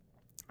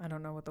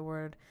don't know what the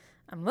word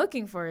I'm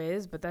looking for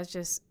is, but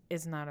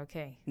it's not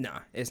okay. Nah,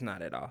 it's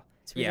not at all.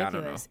 It's ridiculous. Yeah, I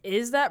don't know.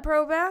 Is that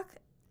pro-back?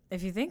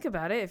 If you think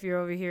about it, if you're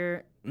over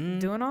here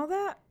doing all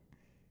that?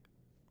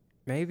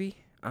 Maybe.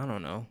 I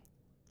don't know.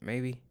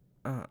 Maybe.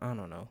 I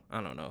don't know.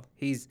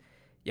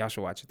 Y'all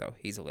should watch it, though.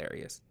 He's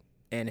hilarious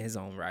in his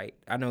own right.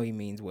 I know he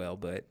means well,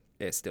 but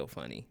it's still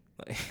funny.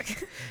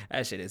 Like,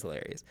 that shit is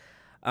hilarious.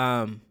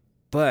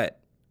 But,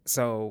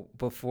 so,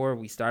 before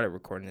we started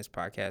recording this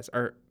podcast,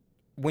 or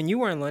when you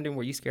were in London,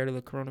 were you scared of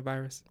the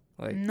coronavirus?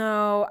 Like,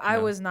 No, I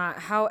was not.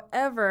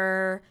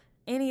 However,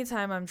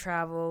 anytime I'm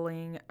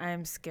traveling,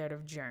 I'm scared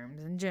of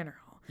germs in general.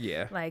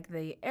 Yeah. Like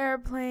the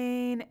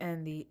airplane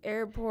and the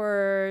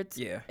airport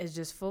is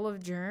just full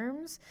of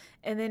germs.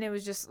 And then it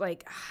was just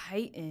like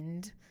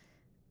heightened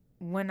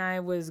when I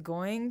was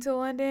going to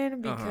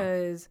London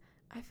because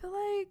I feel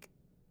like,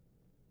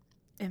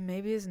 and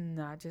maybe it's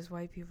not just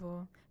white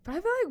people, but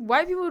I feel like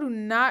white people do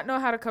not know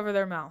how to cover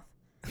their mouth.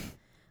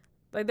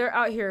 Like, they're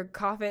out here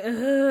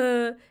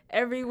coughing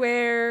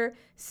everywhere,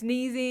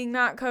 sneezing,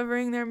 not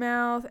covering their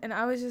mouth. And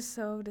I was just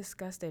so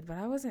disgusted. But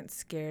I wasn't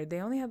scared.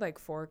 They only had, like,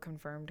 4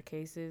 confirmed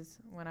cases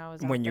when I was out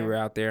there. When you were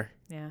out there?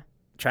 Yeah.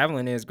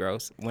 Traveling is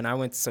gross. When I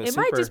went It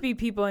might just be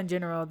people in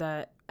general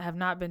that have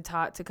not been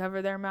taught to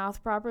cover their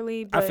mouth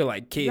properly. But I feel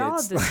like kids.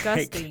 Y'all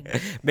disgusting.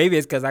 Like, maybe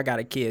it's because I got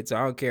a kid, so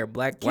I don't care.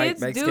 Black, white,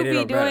 Mexican, it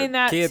don't matter. Doing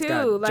that kids too.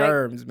 got like,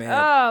 germs, man.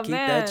 Oh, keep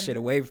man. that shit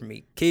away from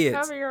me. Kids.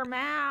 Cover your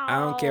mouth. I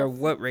don't care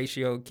what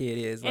ratio kid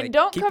is. And like,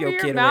 don't keep cover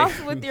your your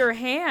mouth with your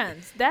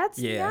hands. That's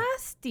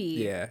nasty.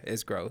 Yeah,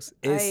 it's gross.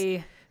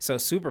 So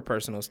super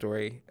personal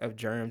story of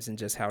germs and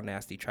just how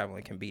nasty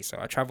traveling can be. So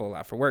I travel a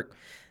lot for work.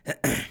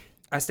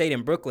 I stayed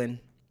in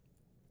Brooklyn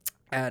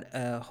at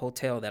a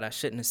hotel that I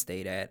shouldn't have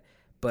stayed at,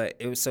 but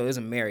it was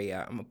a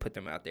Marriott. I'm gonna put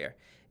them out there.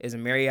 It was a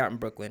Marriott in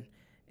Brooklyn,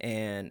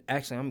 and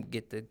actually I'm gonna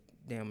get the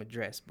damn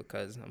address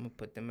because I'm gonna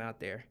put them out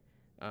there.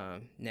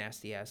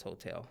 Nasty ass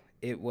hotel.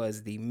 It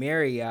was the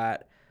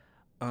Marriott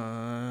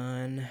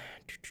on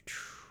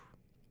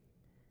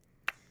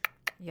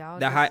Y'all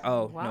the high.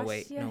 Oh no, wash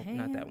wait, your no,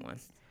 not that hands. one.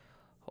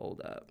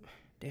 Hold up.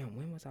 Damn,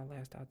 when was I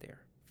last out there?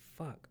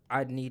 Fuck,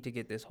 I need to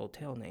get this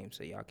hotel name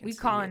so y'all can. We see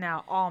calling it.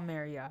 out all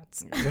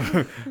Marriotts.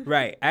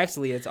 Right.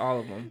 Actually, it's all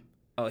of them.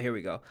 Oh, here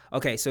we go.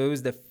 Okay, so it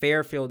was the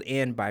Fairfield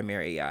Inn by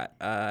Marriott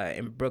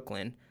in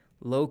Brooklyn,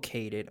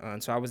 located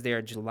on. So I was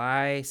there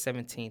July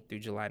 17th through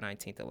July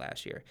 19th of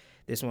last year.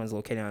 This one's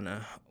located on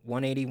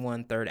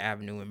 181 3rd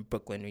Avenue in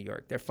Brooklyn, New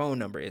York. Their phone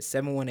number is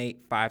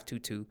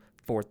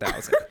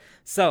 718-522-4000.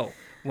 So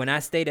when I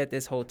stayed at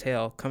this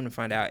hotel, come to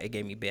find out, it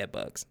gave me bed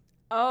bugs.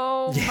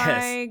 Oh Yes.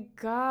 my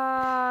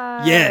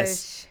gosh.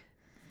 Yes.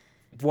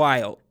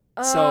 Wild.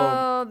 Oh,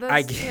 So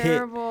that's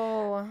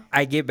terrible.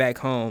 I get back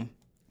home.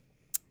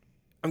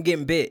 I'm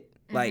getting bit.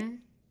 Like,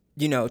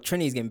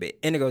 Trinity's getting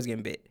bit. Indigo's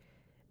getting bit.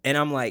 And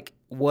I'm like,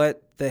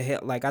 what the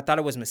hell? Like, I thought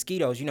it was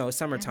mosquitoes. It's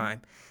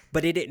summertime.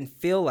 But it didn't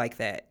feel like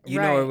that,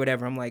 or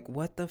whatever. I'm like,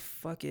 what the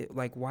fuck?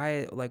 Like,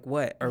 why? Like,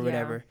 what? Or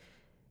whatever.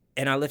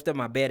 And I lift up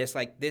my bed. It's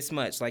like this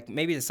much. Like,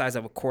 maybe the size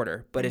of a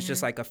quarter. But it's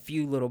just like a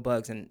few little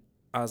bugs. And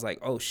I was like,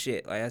 oh,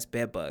 shit. Like, that's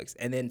bed bugs.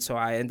 And then so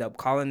I end up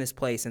calling this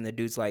place. And the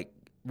dude's like,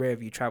 where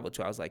have you traveled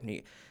to? I was like, New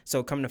York.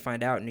 So come to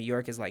find out, New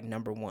York is like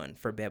number one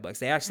for bed bugs.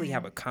 They actually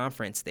have a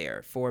conference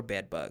there for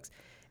bed bugs.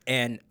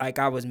 And like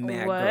I was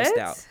mad grossed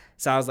out.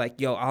 So I was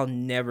like, yo, I'll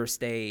never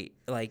stay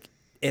like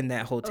in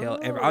that hotel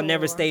ever. I'll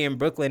never stay in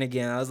Brooklyn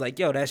again. I was like,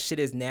 yo, that shit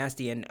is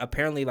nasty. And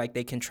apparently like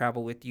they can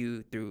travel with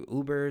you through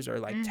Ubers or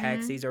like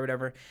taxis or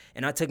whatever.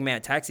 And I took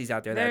mad taxis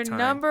out there that time. They're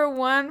number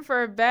one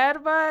for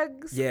bed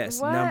bugs?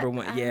 Yes, What? number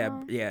one.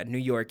 Yeah. New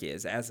York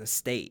is as a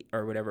state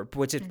or whatever,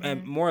 which is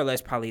more or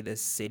less probably the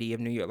city of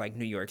New York, like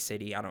New York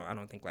City. I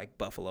don't think like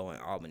Buffalo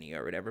and Albany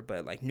or whatever,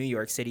 but like New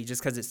York City,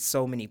 just because it's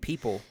so many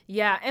people.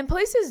 Yeah, and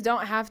places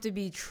don't have to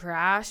be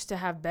trash to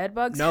have bed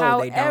bugs. No,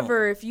 However, they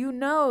don't. if you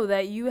know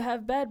that you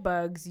have bed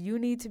bugs, you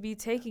need to be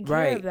taking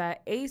care of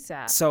that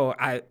ASAP. So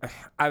I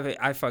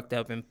fucked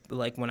up, and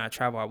like when I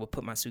travel, I would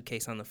put my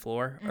suitcase on the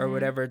floor or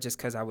whatever, just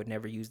because I would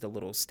never use the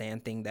little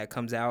stand thing that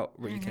comes out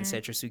where you can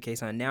set your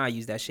suitcase on. Now I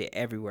use that shit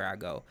everywhere I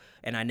go,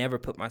 and I never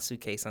put my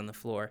suitcase on the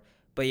floor.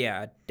 But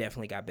yeah, I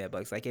definitely got bed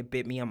bugs. Like it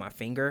bit me on my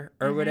finger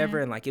or whatever,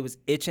 and like it was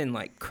itching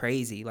like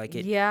crazy. Like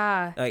it,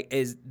 like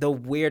is the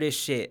weirdest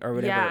shit or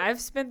whatever. Yeah,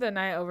 I've spent the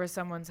night over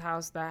someone's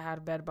house that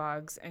had bed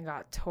bugs and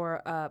got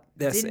tore up.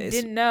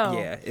 Didn't know.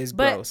 Yeah, it's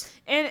gross.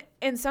 And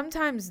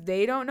sometimes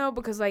they don't know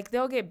because like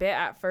they'll get bit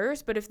at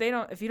first, but if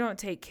you don't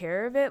take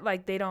care of it,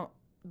 like they don't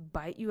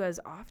bite you as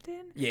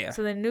often. Yeah.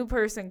 So the new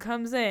person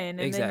comes in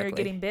and then you're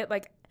getting bit.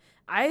 Like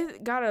I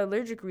got an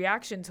allergic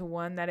reaction to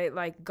one that it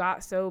like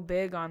got so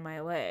big on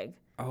my leg.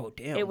 Oh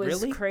damn! It was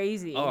really?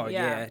 Crazy. Oh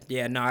yeah.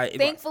 No.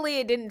 Thankfully,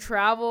 it didn't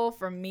travel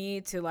from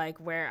me to like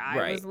where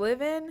I was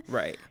living.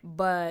 Right.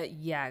 But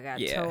yeah, I got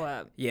toe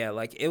up. Yeah,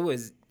 like it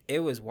was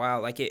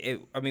wild. Like it.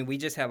 I mean, we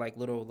just had like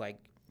little like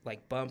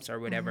bumps or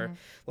whatever.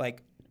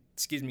 Like,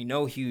 excuse me,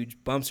 no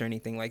huge bumps or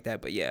anything like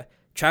that. But yeah,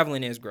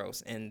 traveling is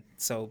gross, and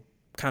so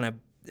kind of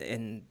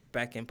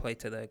back in play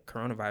to the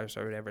coronavirus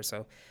or whatever.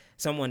 So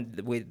someone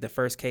with the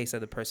first case of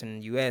the person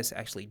in the U.S.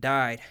 actually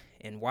died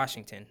in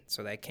Washington.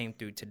 So that came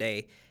through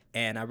today.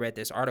 And I read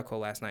this article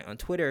last night on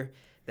Twitter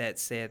that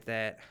said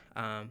that,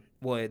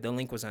 well, the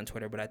link was on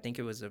Twitter, but I think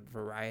it was a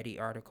Variety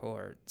article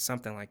or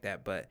something like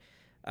that. But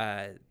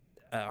a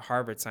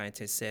Harvard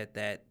scientist said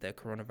that the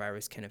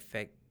coronavirus can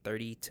affect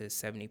 30 to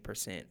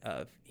 70%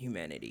 of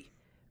humanity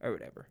or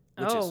whatever,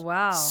 which is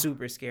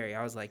super scary.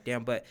 I was like,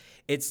 damn, but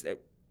it's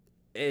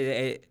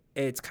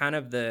kind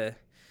of the,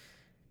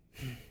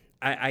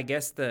 I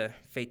guess the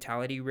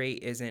fatality rate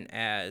isn't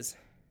as,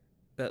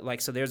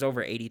 so there's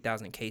over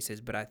 80,000 cases,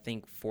 but I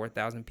think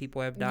 4,000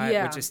 people have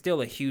died, which is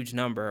still a huge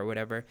number or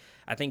whatever.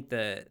 I think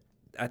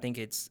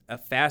it's a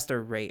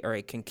faster rate, or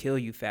it can kill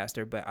you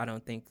faster, but I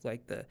don't think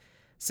like the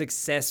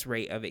success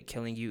rate of it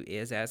killing you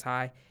is as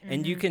high.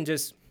 And you can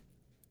just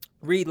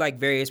read like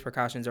various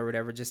precautions or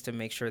whatever just to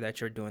make sure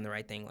that you're doing the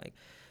right thing. Like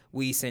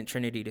we sent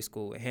Trinity to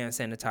school with hand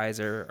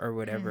sanitizer or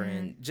whatever,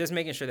 and just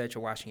making sure that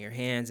you're washing your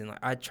hands. And like,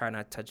 I try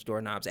not to touch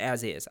doorknobs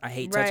as is. I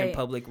hate touching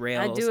public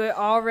rails. I do it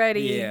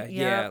already.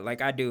 Yeah.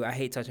 Like I do. I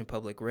hate touching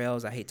public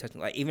rails. I hate touching,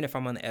 like, even if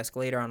I'm on the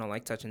escalator, I don't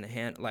like touching the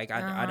hand. Like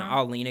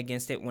I'll lean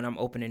against it. When I'm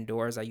opening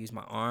doors, I use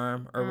my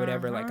arm or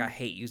whatever. Like I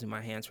hate using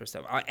my hands for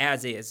stuff.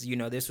 As is,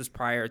 this was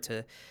prior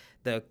to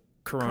the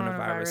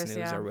coronavirus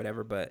news or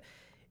whatever. But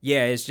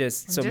yeah, it's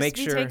just so make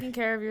sure taking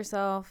care of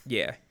yourself.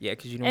 Yeah,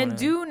 because you don't. And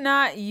do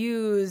not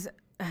use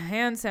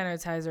hand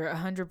sanitizer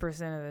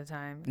 100% of the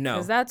time. No,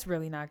 because that's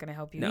really not going to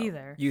help you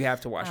either. You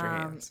have to wash your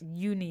hands.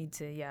 You need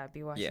to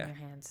be washing your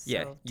hands.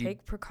 So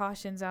take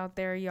precautions out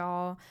there,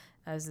 y'all,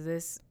 as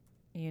this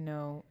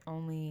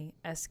only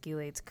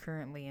escalates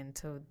currently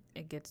until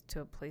it gets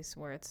to a place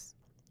where it's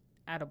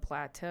at a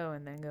plateau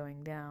and then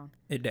going down.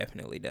 It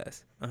definitely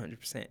does,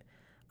 100%.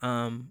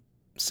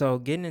 So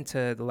getting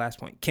into the last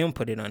point, Kim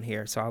put it on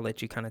here, so I'll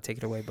let you kind of take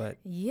it away. But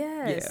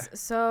yes, yeah.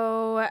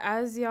 So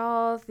as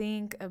y'all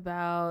think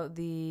about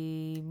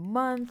the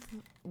month,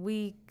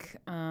 week,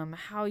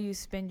 how you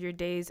spend your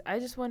days, I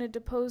just wanted to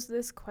pose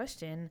this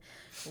question: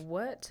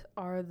 what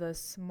are the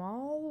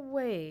small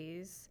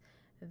ways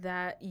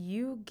that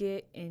you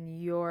get in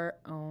your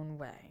own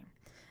way?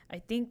 I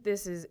think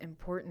this is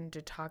important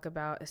to talk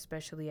about,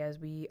 especially as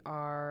we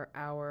are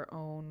our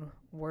own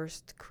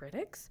worst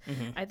critics.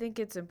 Mm-hmm. I think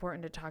it's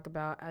important to talk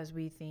about as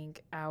we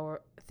think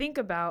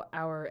about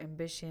our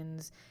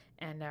ambitions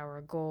and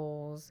our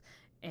goals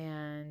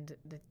and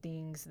the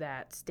things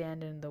that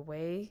stand in the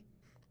way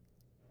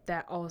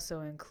that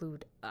also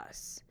include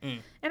us.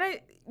 And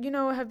I,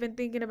 have been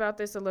thinking about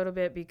this a little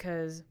bit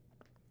because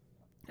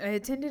I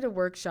attended a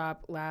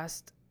workshop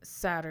last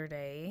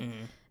Saturday.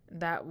 Mm-hmm.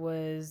 That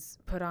was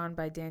put on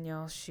by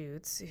Danielle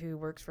Schutz, who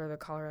works for the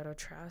Colorado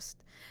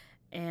Trust.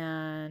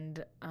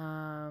 And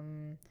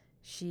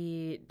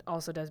she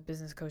also does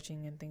business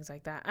coaching and things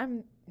like that.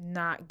 I'm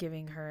not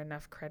giving her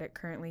enough credit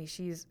currently.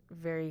 She's a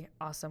very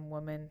awesome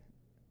woman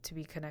to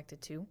be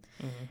connected to.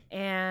 Mm-hmm.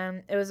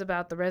 And it was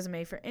about the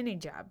resume for any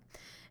job.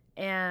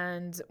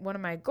 And one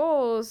of my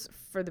goals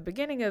for the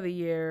beginning of the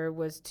year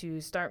was to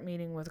start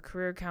meeting with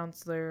career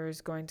counselors,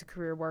 going to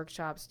career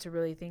workshops to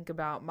really think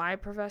about my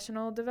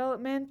professional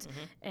development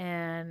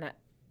and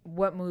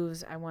what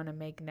moves I want to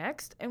make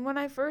next. And when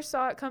I first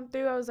saw it come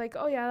through, I was like,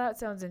 oh, yeah, that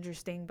sounds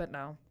interesting, but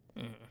no.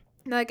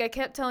 Like, I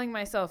kept telling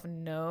myself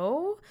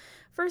no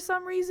for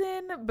some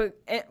reason,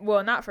 but,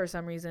 not for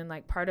some reason.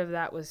 Like, part of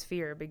that was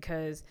fear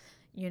because,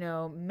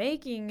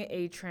 making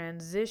a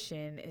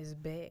transition is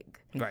big.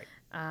 Right.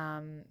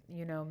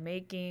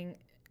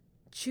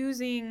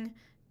 Choosing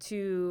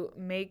to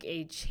make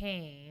a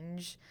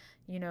change,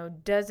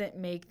 doesn't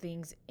make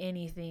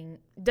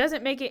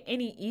it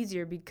any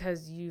easier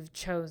because you've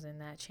chosen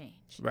that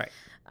change. Right.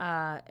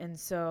 And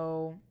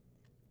so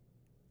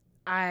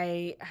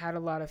I had a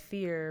lot of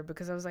fear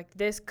because I was like,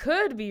 this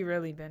could be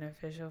really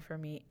beneficial for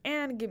me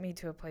and get me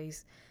to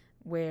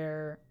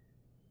where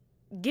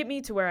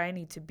I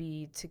need to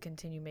be to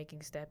continue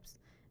making steps.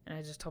 And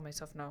I just told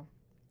myself no.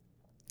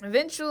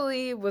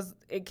 Eventually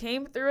it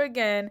came through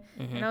again,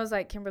 and I was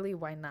like, Kimberly,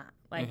 why not?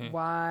 Like,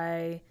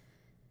 why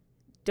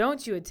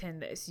don't you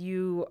attend this?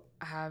 You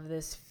have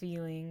this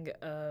feeling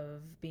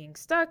of being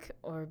stuck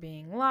or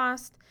being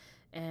lost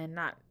and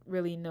not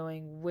really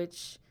knowing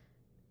which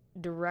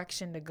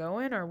direction to go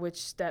in or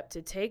which step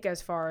to take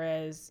as far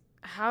as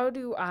how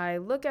do I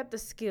look at the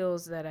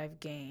skills that I've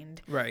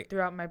gained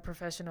throughout my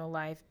professional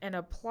life and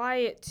apply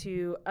it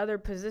to other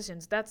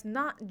positions. That's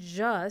not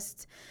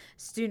just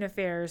student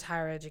affairs,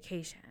 higher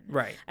education.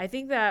 Right. I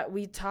think that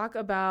we talk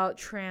about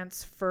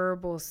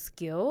transferable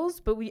skills,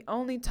 but we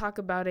only talk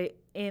about it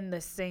in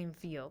the same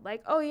field.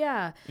 Like, oh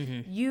yeah,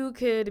 you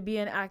could be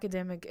an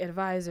academic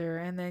advisor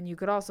and then you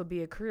could also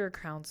be a career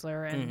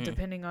counselor. And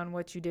depending on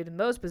what you did in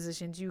those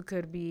positions, you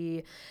could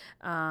be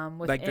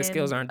like the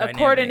skills aren't dynamic.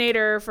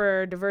 Coordinator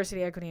for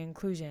diversity, equity, and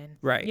inclusion.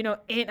 Right.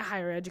 In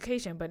higher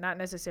education, but not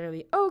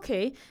necessarily,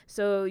 okay,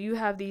 so you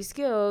have these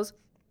skills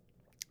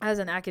as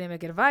an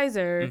academic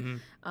advisor,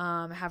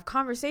 have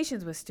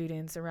conversations with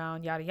students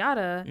around yada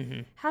yada.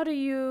 How do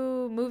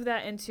you move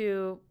that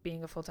into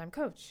being a full-time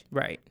coach?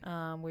 Right.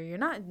 Where you're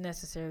not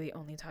necessarily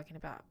only talking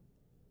about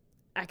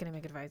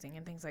academic advising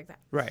and things like that.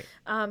 Right.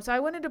 So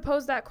I wanted to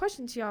pose that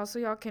question to y'all so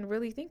y'all can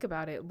really think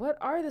about it. What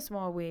are the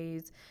small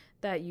ways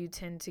that you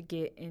tend to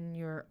get in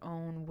your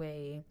own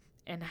way?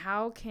 And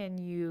how can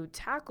you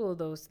tackle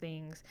those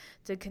things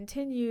to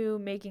continue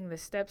making the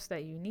steps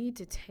that you need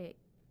to take?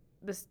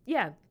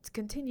 To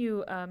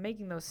continue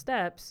making those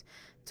steps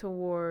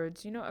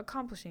towards,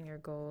 accomplishing your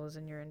goals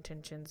and your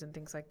intentions and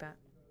things like that.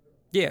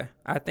 Yeah,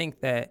 I think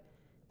that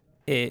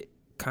it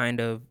kind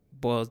of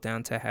boils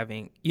down to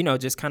having,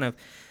 just kind of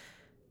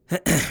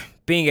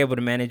being able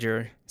to manage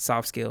your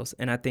soft skills.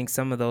 And I think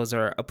some of those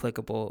are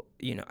applicable.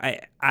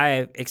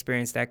 I've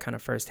experienced that kind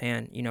of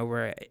firsthand,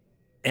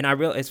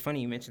 it's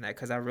funny you mentioned that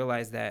because I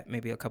realized that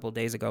maybe a couple of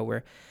days ago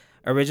where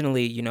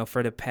originally,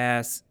 for the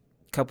past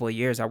couple of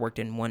years I worked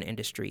in one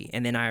industry,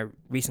 and then I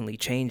recently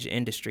changed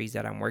industries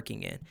that I'm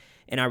working in,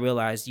 and I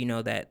realized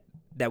that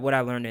what I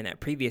learned in that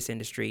previous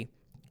industry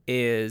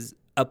is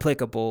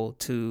applicable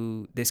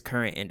to this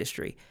current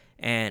industry.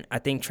 And I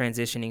think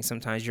transitioning,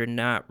 sometimes you're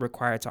not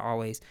required to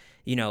always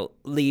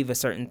leave a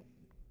certain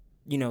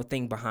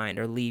thing behind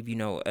or leave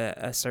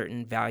a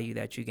certain value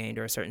that you gained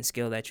or a certain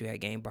skill that you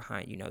had gained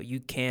behind. You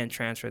can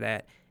transfer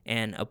that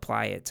and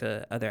apply it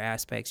to other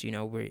aspects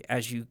where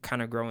as you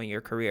kind of grow in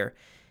your career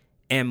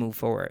and move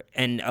forward.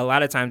 And a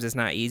lot of times it's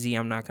not easy,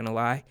 I'm not going to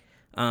lie.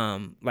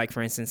 Like,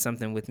 for instance,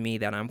 something with me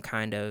that I'm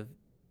kind of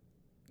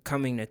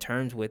coming to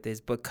terms with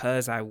is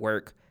because I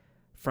work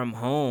from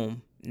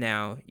home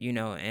now,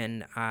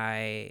 and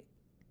I'm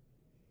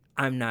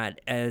not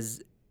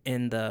as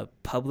in the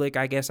public,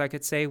 I guess I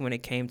could say, when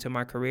it came to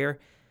my career.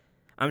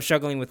 I'm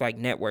struggling with like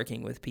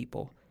networking with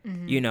people,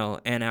 you know,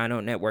 and I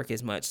don't network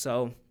as much.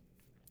 So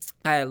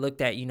I looked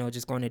at, you know,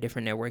 just going to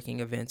different networking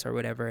events or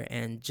whatever,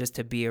 and just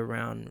to be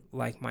around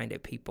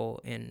like-minded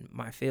people in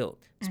my field,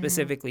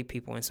 specifically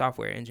people in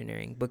software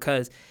engineering,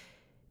 because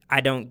I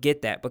don't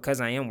get that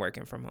because I am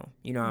working from home.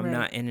 You know, I'm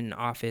not in an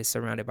office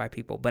surrounded by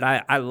people, but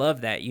I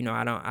love that. You know,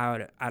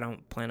 I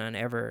don't plan on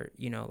ever,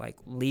 you know, like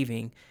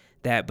leaving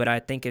that, but I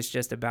think it's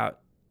just about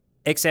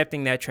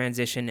accepting that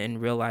transition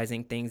and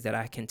realizing things that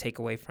I can take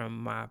away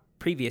from my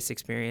previous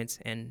experience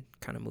and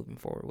kind of moving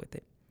forward with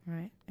it.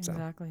 Right.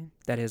 Exactly.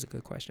 So, that is a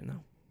good question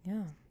though.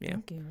 Yeah.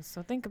 Thank you.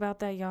 So think about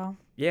that, y'all.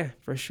 Yeah,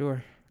 for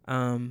sure.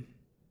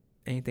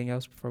 Anything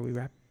else before we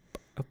wrap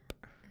up?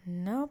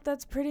 Nope,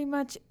 that's pretty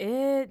much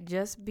it.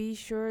 Just be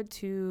sure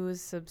to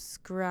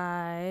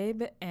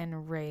subscribe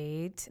and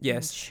rate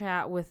and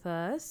chat with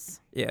us.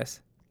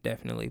 Yes,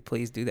 definitely.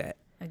 Please do that.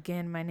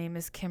 Again, my name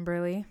is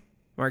Kimberly.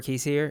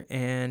 Marquise here.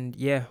 And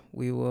yeah,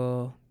 we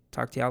will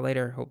talk to y'all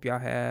later. Hope y'all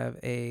have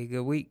a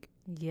good week.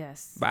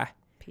 Yes. Bye.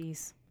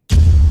 Peace.